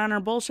had been on her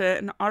bullshit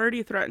and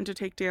already threatened to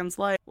take Dan's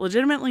life.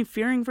 Legitimately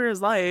fearing for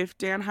his life,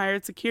 Dan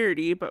hired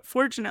security, but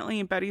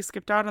fortunately, Betty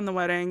skipped out on the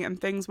wedding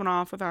and things went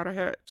off without a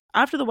hitch.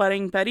 After the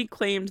wedding, Betty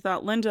claimed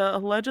that Linda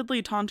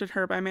allegedly taunted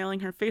her by mailing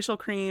her facial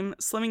cream,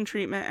 slimming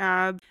treatment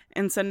ads,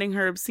 and sending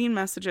her obscene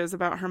messages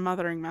about her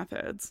mothering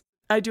methods.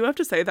 I do have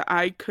to say that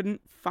I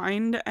couldn't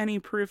find any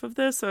proof of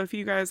this, so if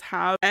you guys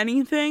have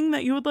anything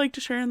that you would like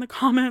to share in the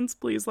comments,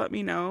 please let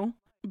me know.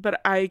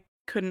 But I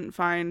couldn't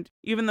find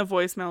even the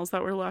voicemails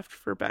that were left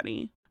for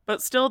Betty.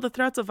 But still, the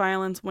threats of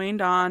violence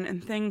waned on,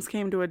 and things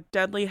came to a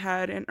deadly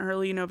head in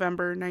early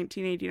November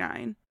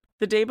 1989.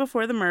 The day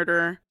before the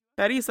murder,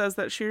 Betty says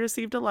that she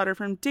received a letter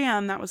from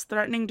Dan that was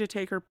threatening to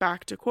take her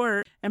back to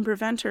court and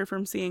prevent her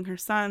from seeing her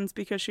sons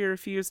because she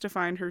refused to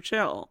find her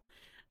chill.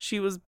 She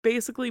was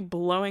basically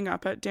blowing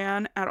up at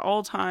Dan at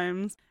all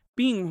times,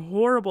 being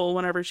horrible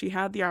whenever she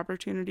had the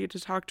opportunity to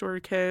talk to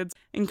her kids,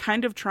 and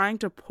kind of trying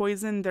to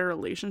poison their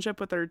relationship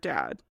with their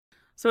dad.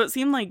 So it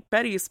seemed like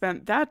Betty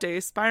spent that day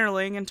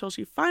spiraling until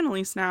she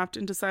finally snapped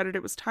and decided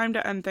it was time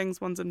to end things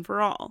once and for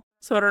all.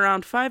 So at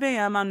around 5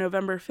 a.m. on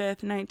November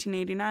 5th,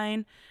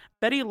 1989,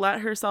 Betty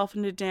let herself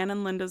into Dan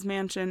and Linda's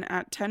mansion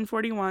at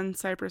 1041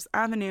 Cypress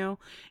Avenue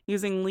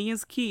using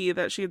Lee's key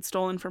that she had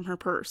stolen from her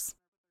purse.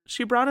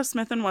 She brought a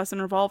Smith &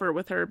 Wesson revolver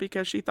with her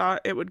because she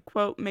thought it would,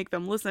 quote, make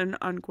them listen,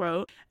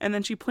 unquote, and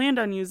then she planned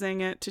on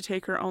using it to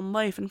take her own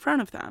life in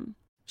front of them.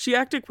 She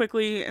acted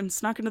quickly and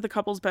snuck into the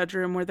couple's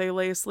bedroom where they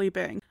lay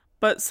sleeping.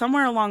 But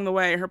somewhere along the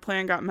way, her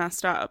plan got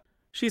messed up.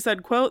 She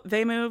said, quote,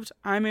 they moved,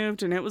 I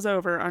moved, and it was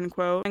over,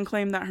 unquote, and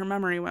claimed that her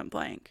memory went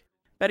blank.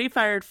 Betty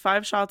fired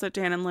 5 shots at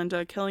Dan and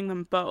Linda, killing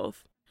them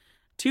both.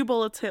 2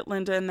 bullets hit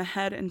Linda in the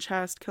head and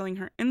chest, killing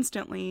her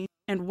instantly,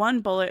 and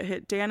 1 bullet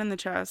hit Dan in the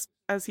chest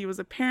as he was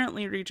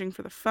apparently reaching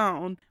for the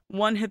phone.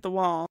 1 hit the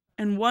wall,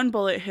 and 1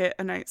 bullet hit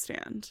a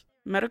nightstand.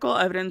 Medical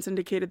evidence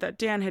indicated that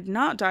Dan had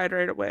not died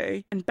right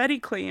away, and Betty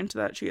claimed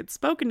that she had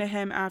spoken to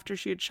him after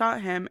she had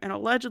shot him, and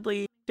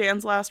allegedly,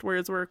 Dan's last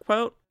words were,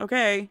 quote,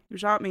 okay, you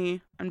shot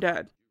me, I'm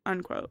dead,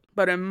 unquote.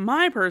 But in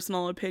my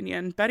personal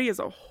opinion, Betty is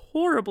a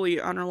horribly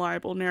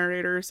unreliable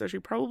narrator, so she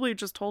probably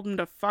just told him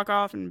to fuck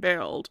off and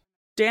bailed.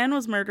 Dan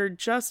was murdered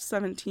just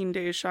 17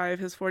 days shy of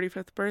his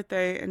 45th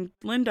birthday, and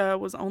Linda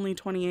was only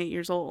 28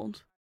 years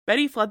old.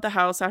 Betty fled the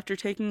house after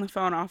taking the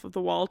phone off of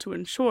the wall to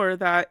ensure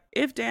that,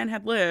 if Dan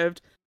had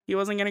lived, he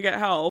wasn't going to get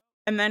help,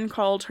 and then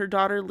called her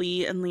daughter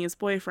Lee and Lee's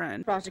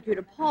boyfriend.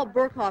 Prosecutor Paul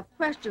Burkhoff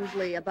questions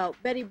Lee about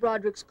Betty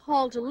Broderick's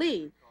call to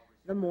Lee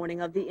the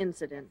morning of the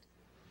incident.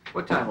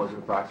 What time was it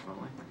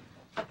approximately?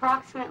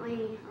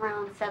 Approximately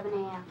around 7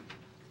 a.m.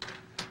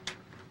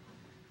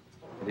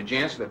 Did you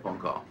answer that phone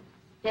call?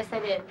 Yes, I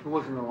did. Who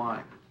was in the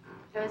line?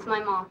 It was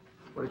my mom.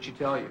 What did she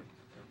tell you?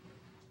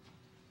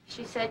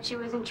 She said she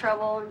was in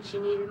trouble and she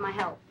needed my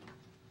help.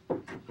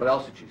 What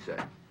else did she say?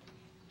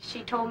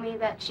 She told me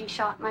that she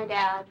shot my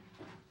dad.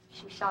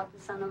 She shot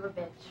the son of a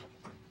bitch.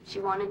 She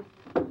wanted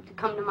to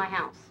come to my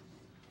house.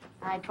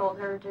 And I told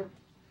her to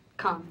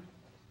come.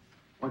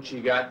 Once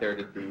she got there,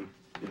 did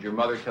your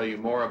mother tell you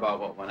more about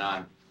what went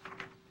on?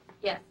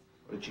 Yes.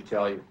 What did she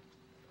tell you?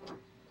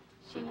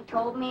 She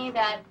told me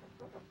that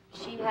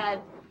she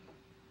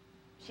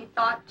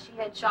thought she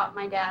had shot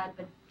my dad,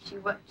 but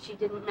she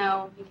didn't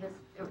know because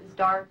it was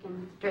dark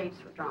and drapes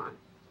were drawn.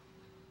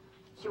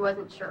 She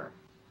wasn't sure.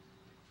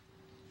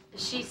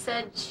 She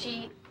said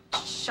she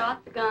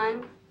shot the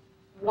gun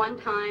one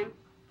time,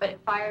 but it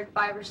fired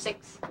 5 or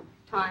 6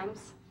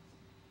 times.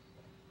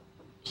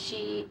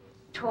 She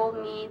told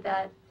me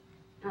that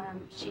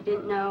she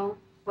didn't know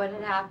what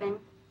had happened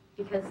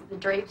because the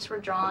drapes were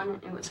drawn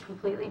and it was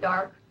completely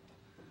dark.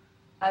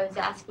 I was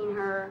asking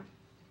her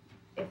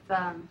if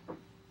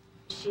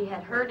she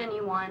had hurt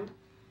anyone,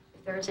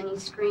 if there was any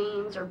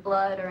screams or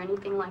blood or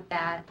anything like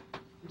that.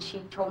 And she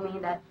told me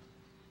that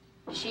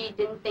she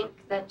didn't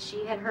think that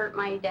she had hurt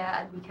my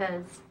dad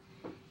because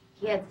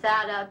he had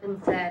sat up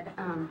and said,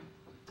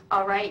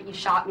 all right, you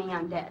shot me,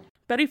 I'm dead.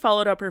 Betty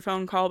followed up her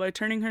phone call by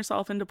turning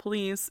herself into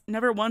police,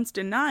 never once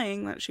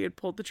denying that she had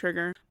pulled the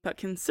trigger, but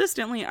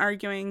consistently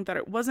arguing that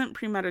it wasn't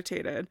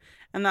premeditated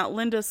and that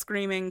Linda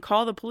screaming,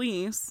 "Call the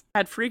police,"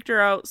 had freaked her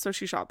out, so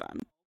she shot them.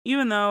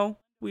 Even though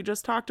we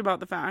just talked about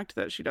the fact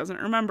that she doesn't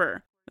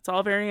remember. It's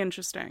all very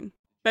interesting.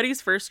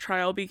 Betty's first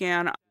trial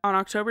began on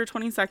October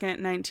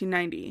 22nd,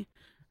 1990.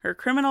 Her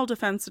criminal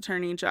defense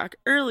attorney, Jack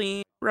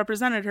Early,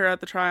 represented her at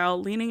the trial,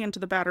 leaning into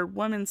the battered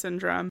woman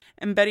syndrome,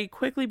 and Betty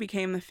quickly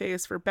became the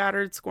face for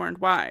battered, scorned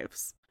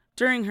wives.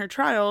 During her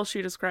trial,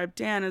 she described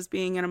Dan as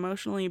being an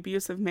emotionally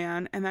abusive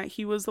man and that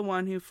he was the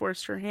one who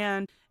forced her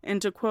hand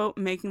into, quote,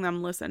 making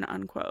them listen,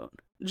 unquote.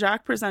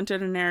 Jack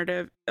presented a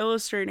narrative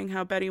illustrating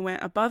how Betty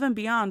went above and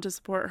beyond to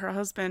support her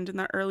husband in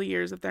the early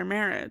years of their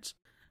marriage.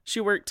 She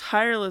worked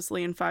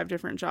tirelessly in 5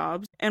 different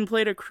jobs and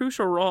played a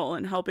crucial role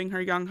in helping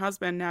her young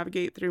husband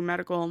navigate through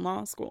medical and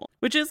law school,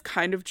 which is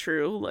kind of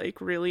true. Like,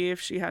 really,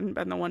 if she hadn't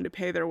been the one to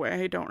pay their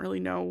way, I don't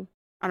really know.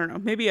 I don't know,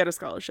 maybe he had a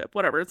scholarship,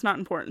 whatever, it's not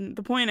important.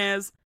 The point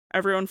is,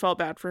 everyone felt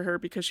bad for her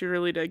because she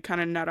really did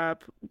kind of nut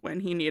up when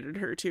he needed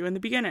her to in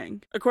the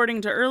beginning. According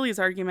to Early's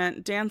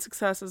argument, Dan's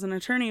success as an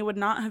attorney would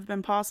not have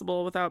been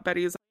possible without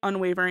Betty's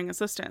unwavering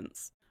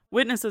assistance.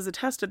 Witnesses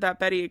attested that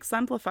Betty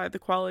exemplified the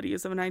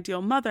qualities of an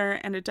ideal mother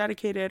and a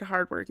dedicated,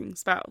 hardworking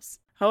spouse.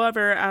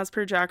 However, as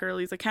per Jack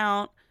Early's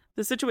account,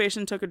 the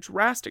situation took a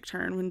drastic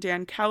turn when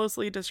Dan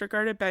callously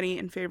disregarded Betty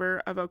in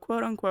favor of a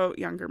quote-unquote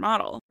younger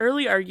model.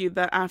 Early argued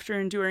that after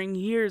enduring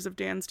years of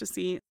Dan's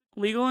deceit,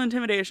 legal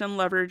intimidation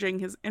leveraging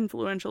his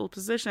influential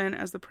position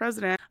as the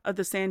president of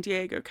the San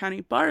Diego County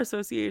Bar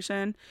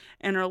Association,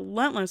 and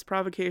relentless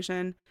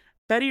provocation,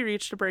 Betty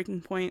reached a breaking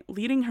point,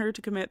 leading her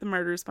to commit the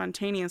murder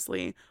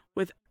spontaneously,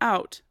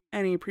 without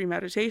any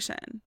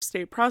premeditation.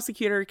 State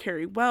prosecutor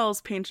Carrie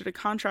Wells painted a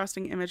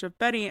contrasting image of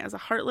Betty as a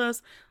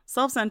heartless,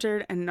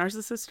 self-centered, and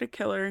narcissistic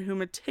killer who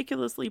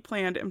meticulously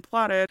planned and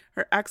plotted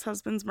her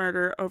ex-husband's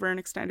murder over an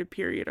extended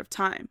period of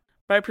time.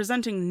 By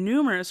presenting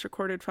numerous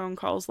recorded phone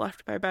calls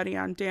left by Betty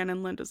on Dan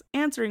and Linda's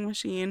answering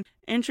machine,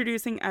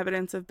 introducing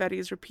evidence of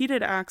Betty's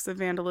repeated acts of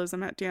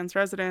vandalism at Dan's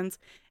residence,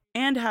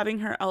 and having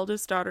her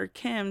eldest daughter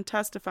Kim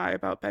testify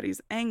about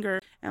Betty's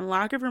anger and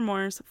lack of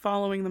remorse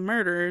following the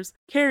murders,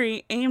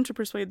 Carrie aimed to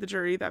persuade the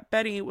jury that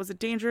Betty was a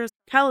dangerous,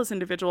 callous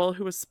individual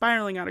who was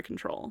spiraling out of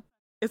control.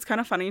 It's kind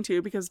of funny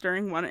too, because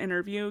during one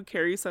interview,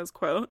 Carrie says,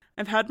 quote,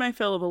 "I've had my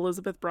fill of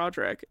Elizabeth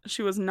Broderick.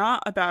 She was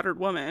not a battered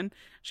woman.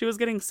 She was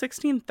getting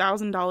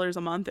 $16,000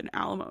 a month in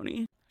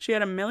alimony. She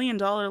had $1 million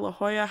La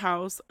Jolla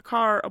house, a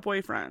car, a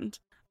boyfriend.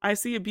 I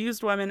see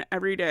abused women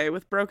every day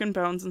with broken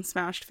bones and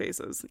smashed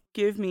faces.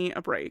 Give me a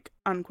break,"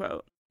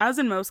 unquote. As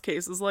in most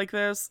cases like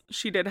this,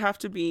 she did have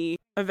to be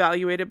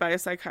evaluated by a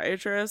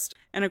psychiatrist,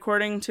 and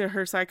according to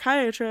her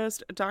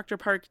psychiatrist, Dr.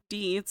 Park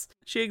Dietz,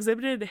 she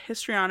exhibited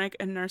histrionic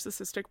and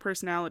narcissistic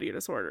personality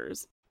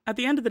disorders. At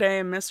the end of the day,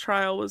 a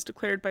mistrial was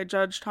declared by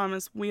Judge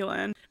Thomas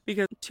Whelan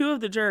because 2 of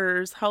the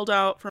jurors held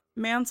out for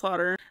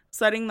manslaughter,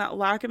 citing that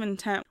lack of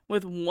intent,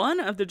 with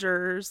one of the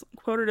jurors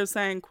quoted as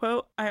saying,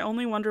 quote, "I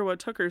only wonder what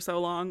took her so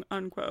long,"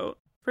 unquote.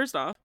 First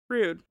off,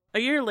 rude. A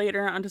year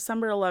later, on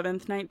December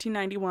 11th,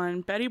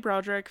 1991, Betty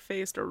Broderick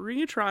faced a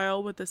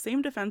retrial with the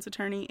same defense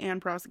attorney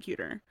and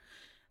prosecutor.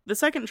 The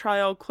second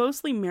trial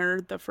closely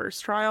mirrored the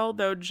first trial,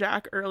 though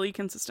Jack Early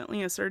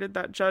consistently asserted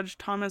that Judge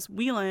Thomas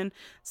Whelan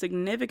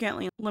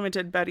significantly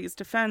limited Betty's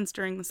defense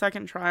during the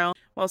second trial,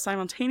 while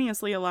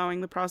simultaneously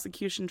allowing the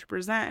prosecution to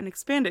present an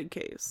expanded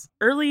case.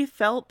 Early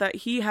felt that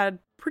he had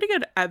pretty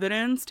good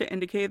evidence to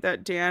indicate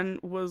that Dan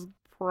was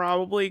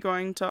probably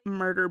going to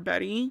murder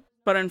Betty,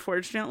 but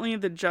unfortunately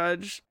the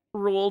judge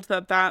ruled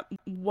that that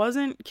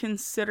wasn't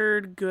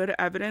considered good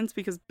evidence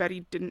because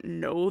Betty didn't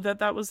know that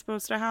that was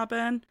supposed to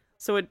happen.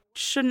 So it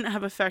shouldn't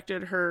have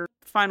affected her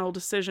final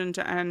decision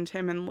to end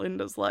him and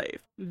Linda's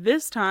life.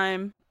 This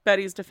time,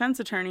 Betty's defense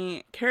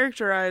attorney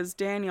characterized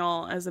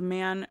Daniel as a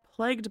man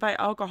plagued by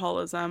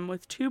alcoholism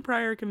with 2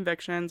 prior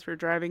convictions for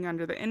driving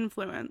under the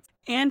influence.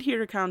 And he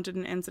recounted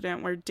an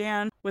incident where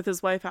Dan, with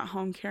his wife at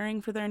home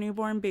caring for their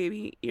newborn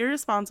baby,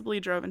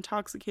 irresponsibly drove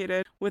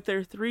intoxicated with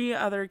their 3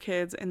 other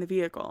kids in the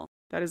vehicle.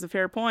 That is a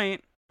fair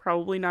point,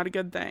 probably not a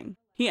good thing.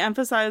 He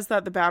emphasized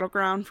that the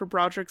battleground for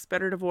Broderick's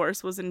bitter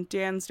divorce was in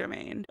Dan's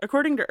domain.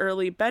 According to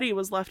Early, Betty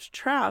was left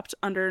trapped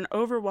under an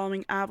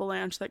overwhelming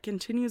avalanche that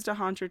continues to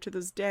haunt her to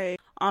this day,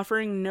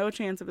 offering no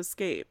chance of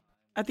escape.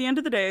 At the end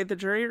of the day, the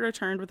jury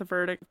returned with a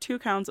verdict of 2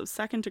 counts of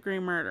second-degree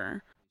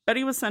murder.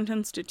 Betty was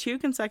sentenced to 2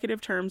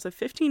 consecutive terms of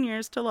 15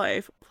 years to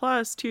life,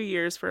 plus 2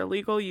 years for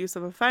illegal use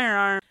of a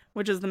firearm,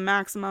 which is the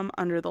maximum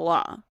under the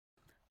law.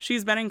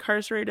 She's been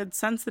incarcerated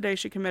since the day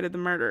she committed the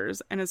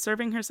murders and is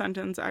serving her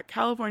sentence at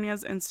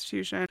California's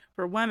Institution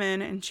for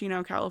Women in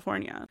Chino,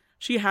 California.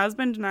 She has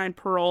been denied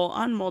parole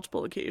on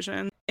multiple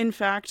occasions. In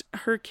fact,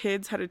 her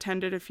kids had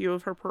attended a few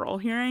of her parole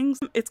hearings.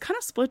 It's kind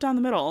of split down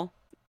the middle,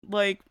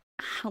 like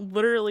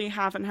literally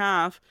half and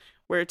half,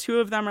 where 2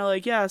 of them are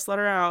like, yes, let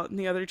her out, and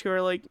the other 2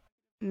 are like,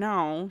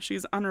 no,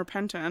 she's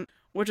unrepentant,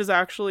 which is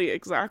actually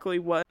exactly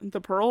what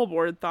the parole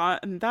board thought,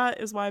 and that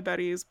is why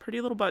Betty's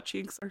pretty little butt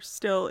cheeks are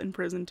still in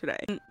prison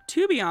today. And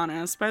to be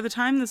honest, by the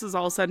time this is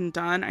all said and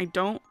done, I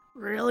don't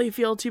really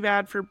feel too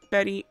bad for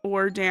Betty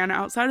or Dan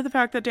outside of the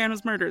fact that Dan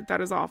was murdered.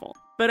 That is awful.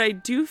 But I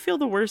do feel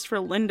the worst for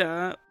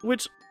Linda,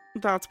 which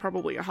that's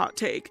probably a hot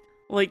take.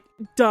 Like,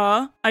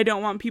 duh, I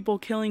don't want people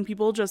killing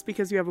people just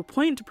because you have a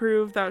point to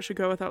prove. That should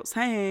go without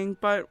saying,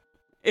 but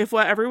if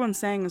what everyone's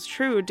saying is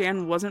true,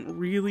 Dan wasn't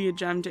really a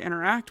gem to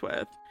interact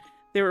with.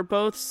 They were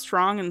both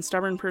strong and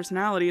stubborn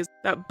personalities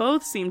that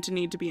both seemed to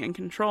need to be in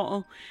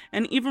control.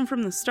 And even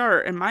from the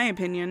start, in my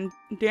opinion,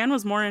 Dan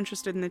was more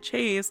interested in the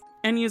chase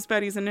and used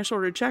Betty's initial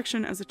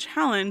rejection as a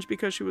challenge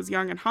because she was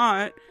young and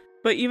hot.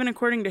 But even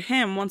according to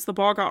him, once the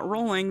ball got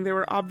rolling, they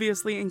were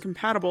obviously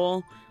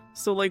incompatible.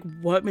 So, like,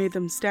 what made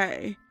them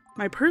stay?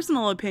 My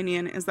personal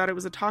opinion is that it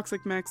was a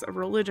toxic mix of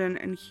religion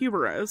and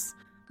hubris.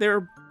 They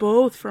were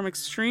both from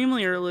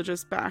extremely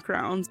religious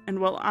backgrounds, and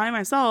while I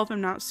myself am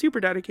not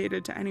super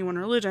dedicated to any one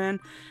religion,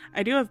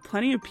 I do have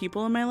plenty of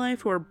people in my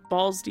life who are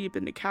balls deep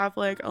into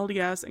Catholic,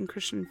 LDS, and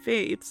Christian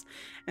faiths,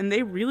 and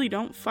they really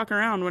don't fuck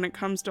around when it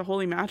comes to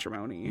holy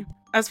matrimony.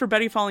 As for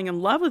Betty falling in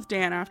love with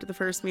Dan after the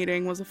first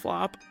meeting was a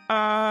flop,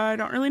 I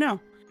don't really know.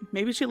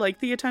 Maybe she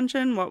liked the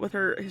attention, what with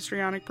her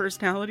histrionic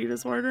personality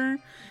disorder.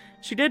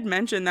 She did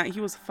mention that he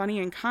was funny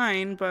and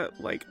kind, but,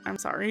 like, I'm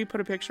sorry,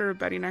 put a picture of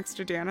Betty next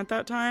to Dan at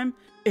that time.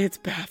 It's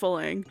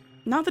baffling.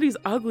 Not that he's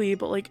ugly,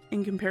 but, like,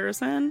 in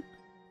comparison,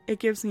 it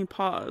gives me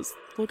pause.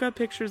 Look up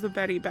pictures of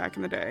Betty back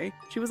in the day.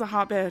 She was a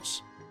hot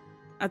bitch.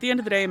 At the end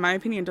of the day, my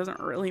opinion doesn't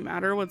really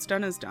matter. What's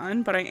done is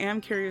done, but I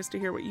am curious to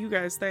hear what you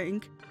guys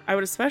think. I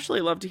would especially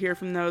love to hear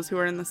from those who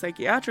are in the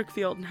psychiatric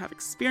field and have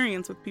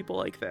experience with people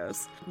like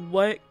this.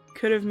 What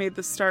could have made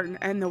this start and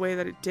end the way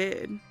that it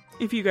did?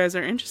 If you guys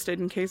are interested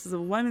in cases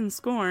of women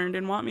scorned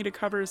and want me to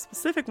cover a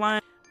specific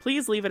one,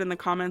 please leave it in the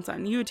comments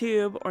on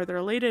YouTube or the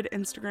related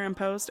Instagram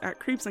post at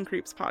Creeps and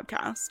Creeps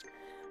Podcast.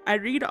 I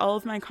read all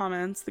of my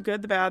comments, the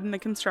good, the bad, and the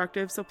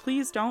constructive, so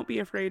please don't be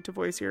afraid to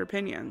voice your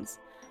opinions.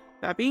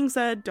 That being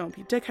said, don't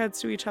be dickheads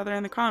to each other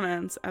in the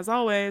comments. As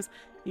always,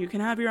 you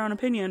can have your own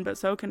opinion, but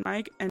so can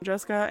Mike and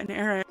Jessica and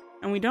Eric,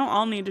 and we don't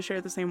all need to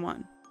share the same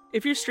one.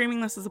 If you're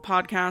streaming this as a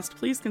podcast,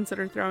 please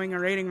consider throwing a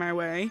rating my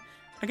way.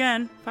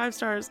 Again, 5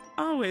 stars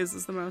always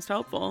is the most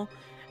helpful,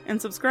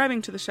 and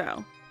subscribing to the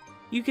show.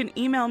 You can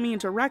email me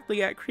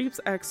directly at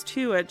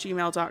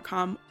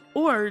creepsx2@gmail.com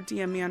or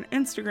DM me on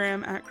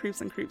Instagram at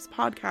Creeps and Creeps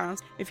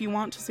Podcast if you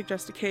want to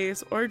suggest a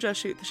case or just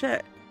shoot the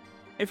shit.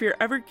 If you're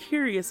ever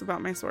curious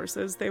about my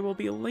sources, they will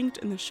be linked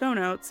in the show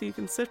notes so you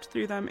can sift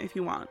through them if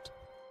you want.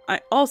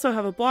 I also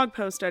have a blog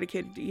post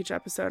dedicated to each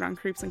episode on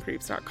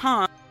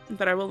creepsandcreeps.com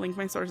that I will link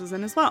my sources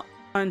in as well.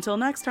 Until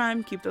next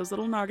time, keep those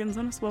little noggins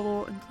on a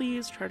swivel and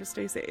please try to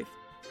stay safe.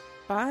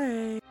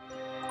 Bye!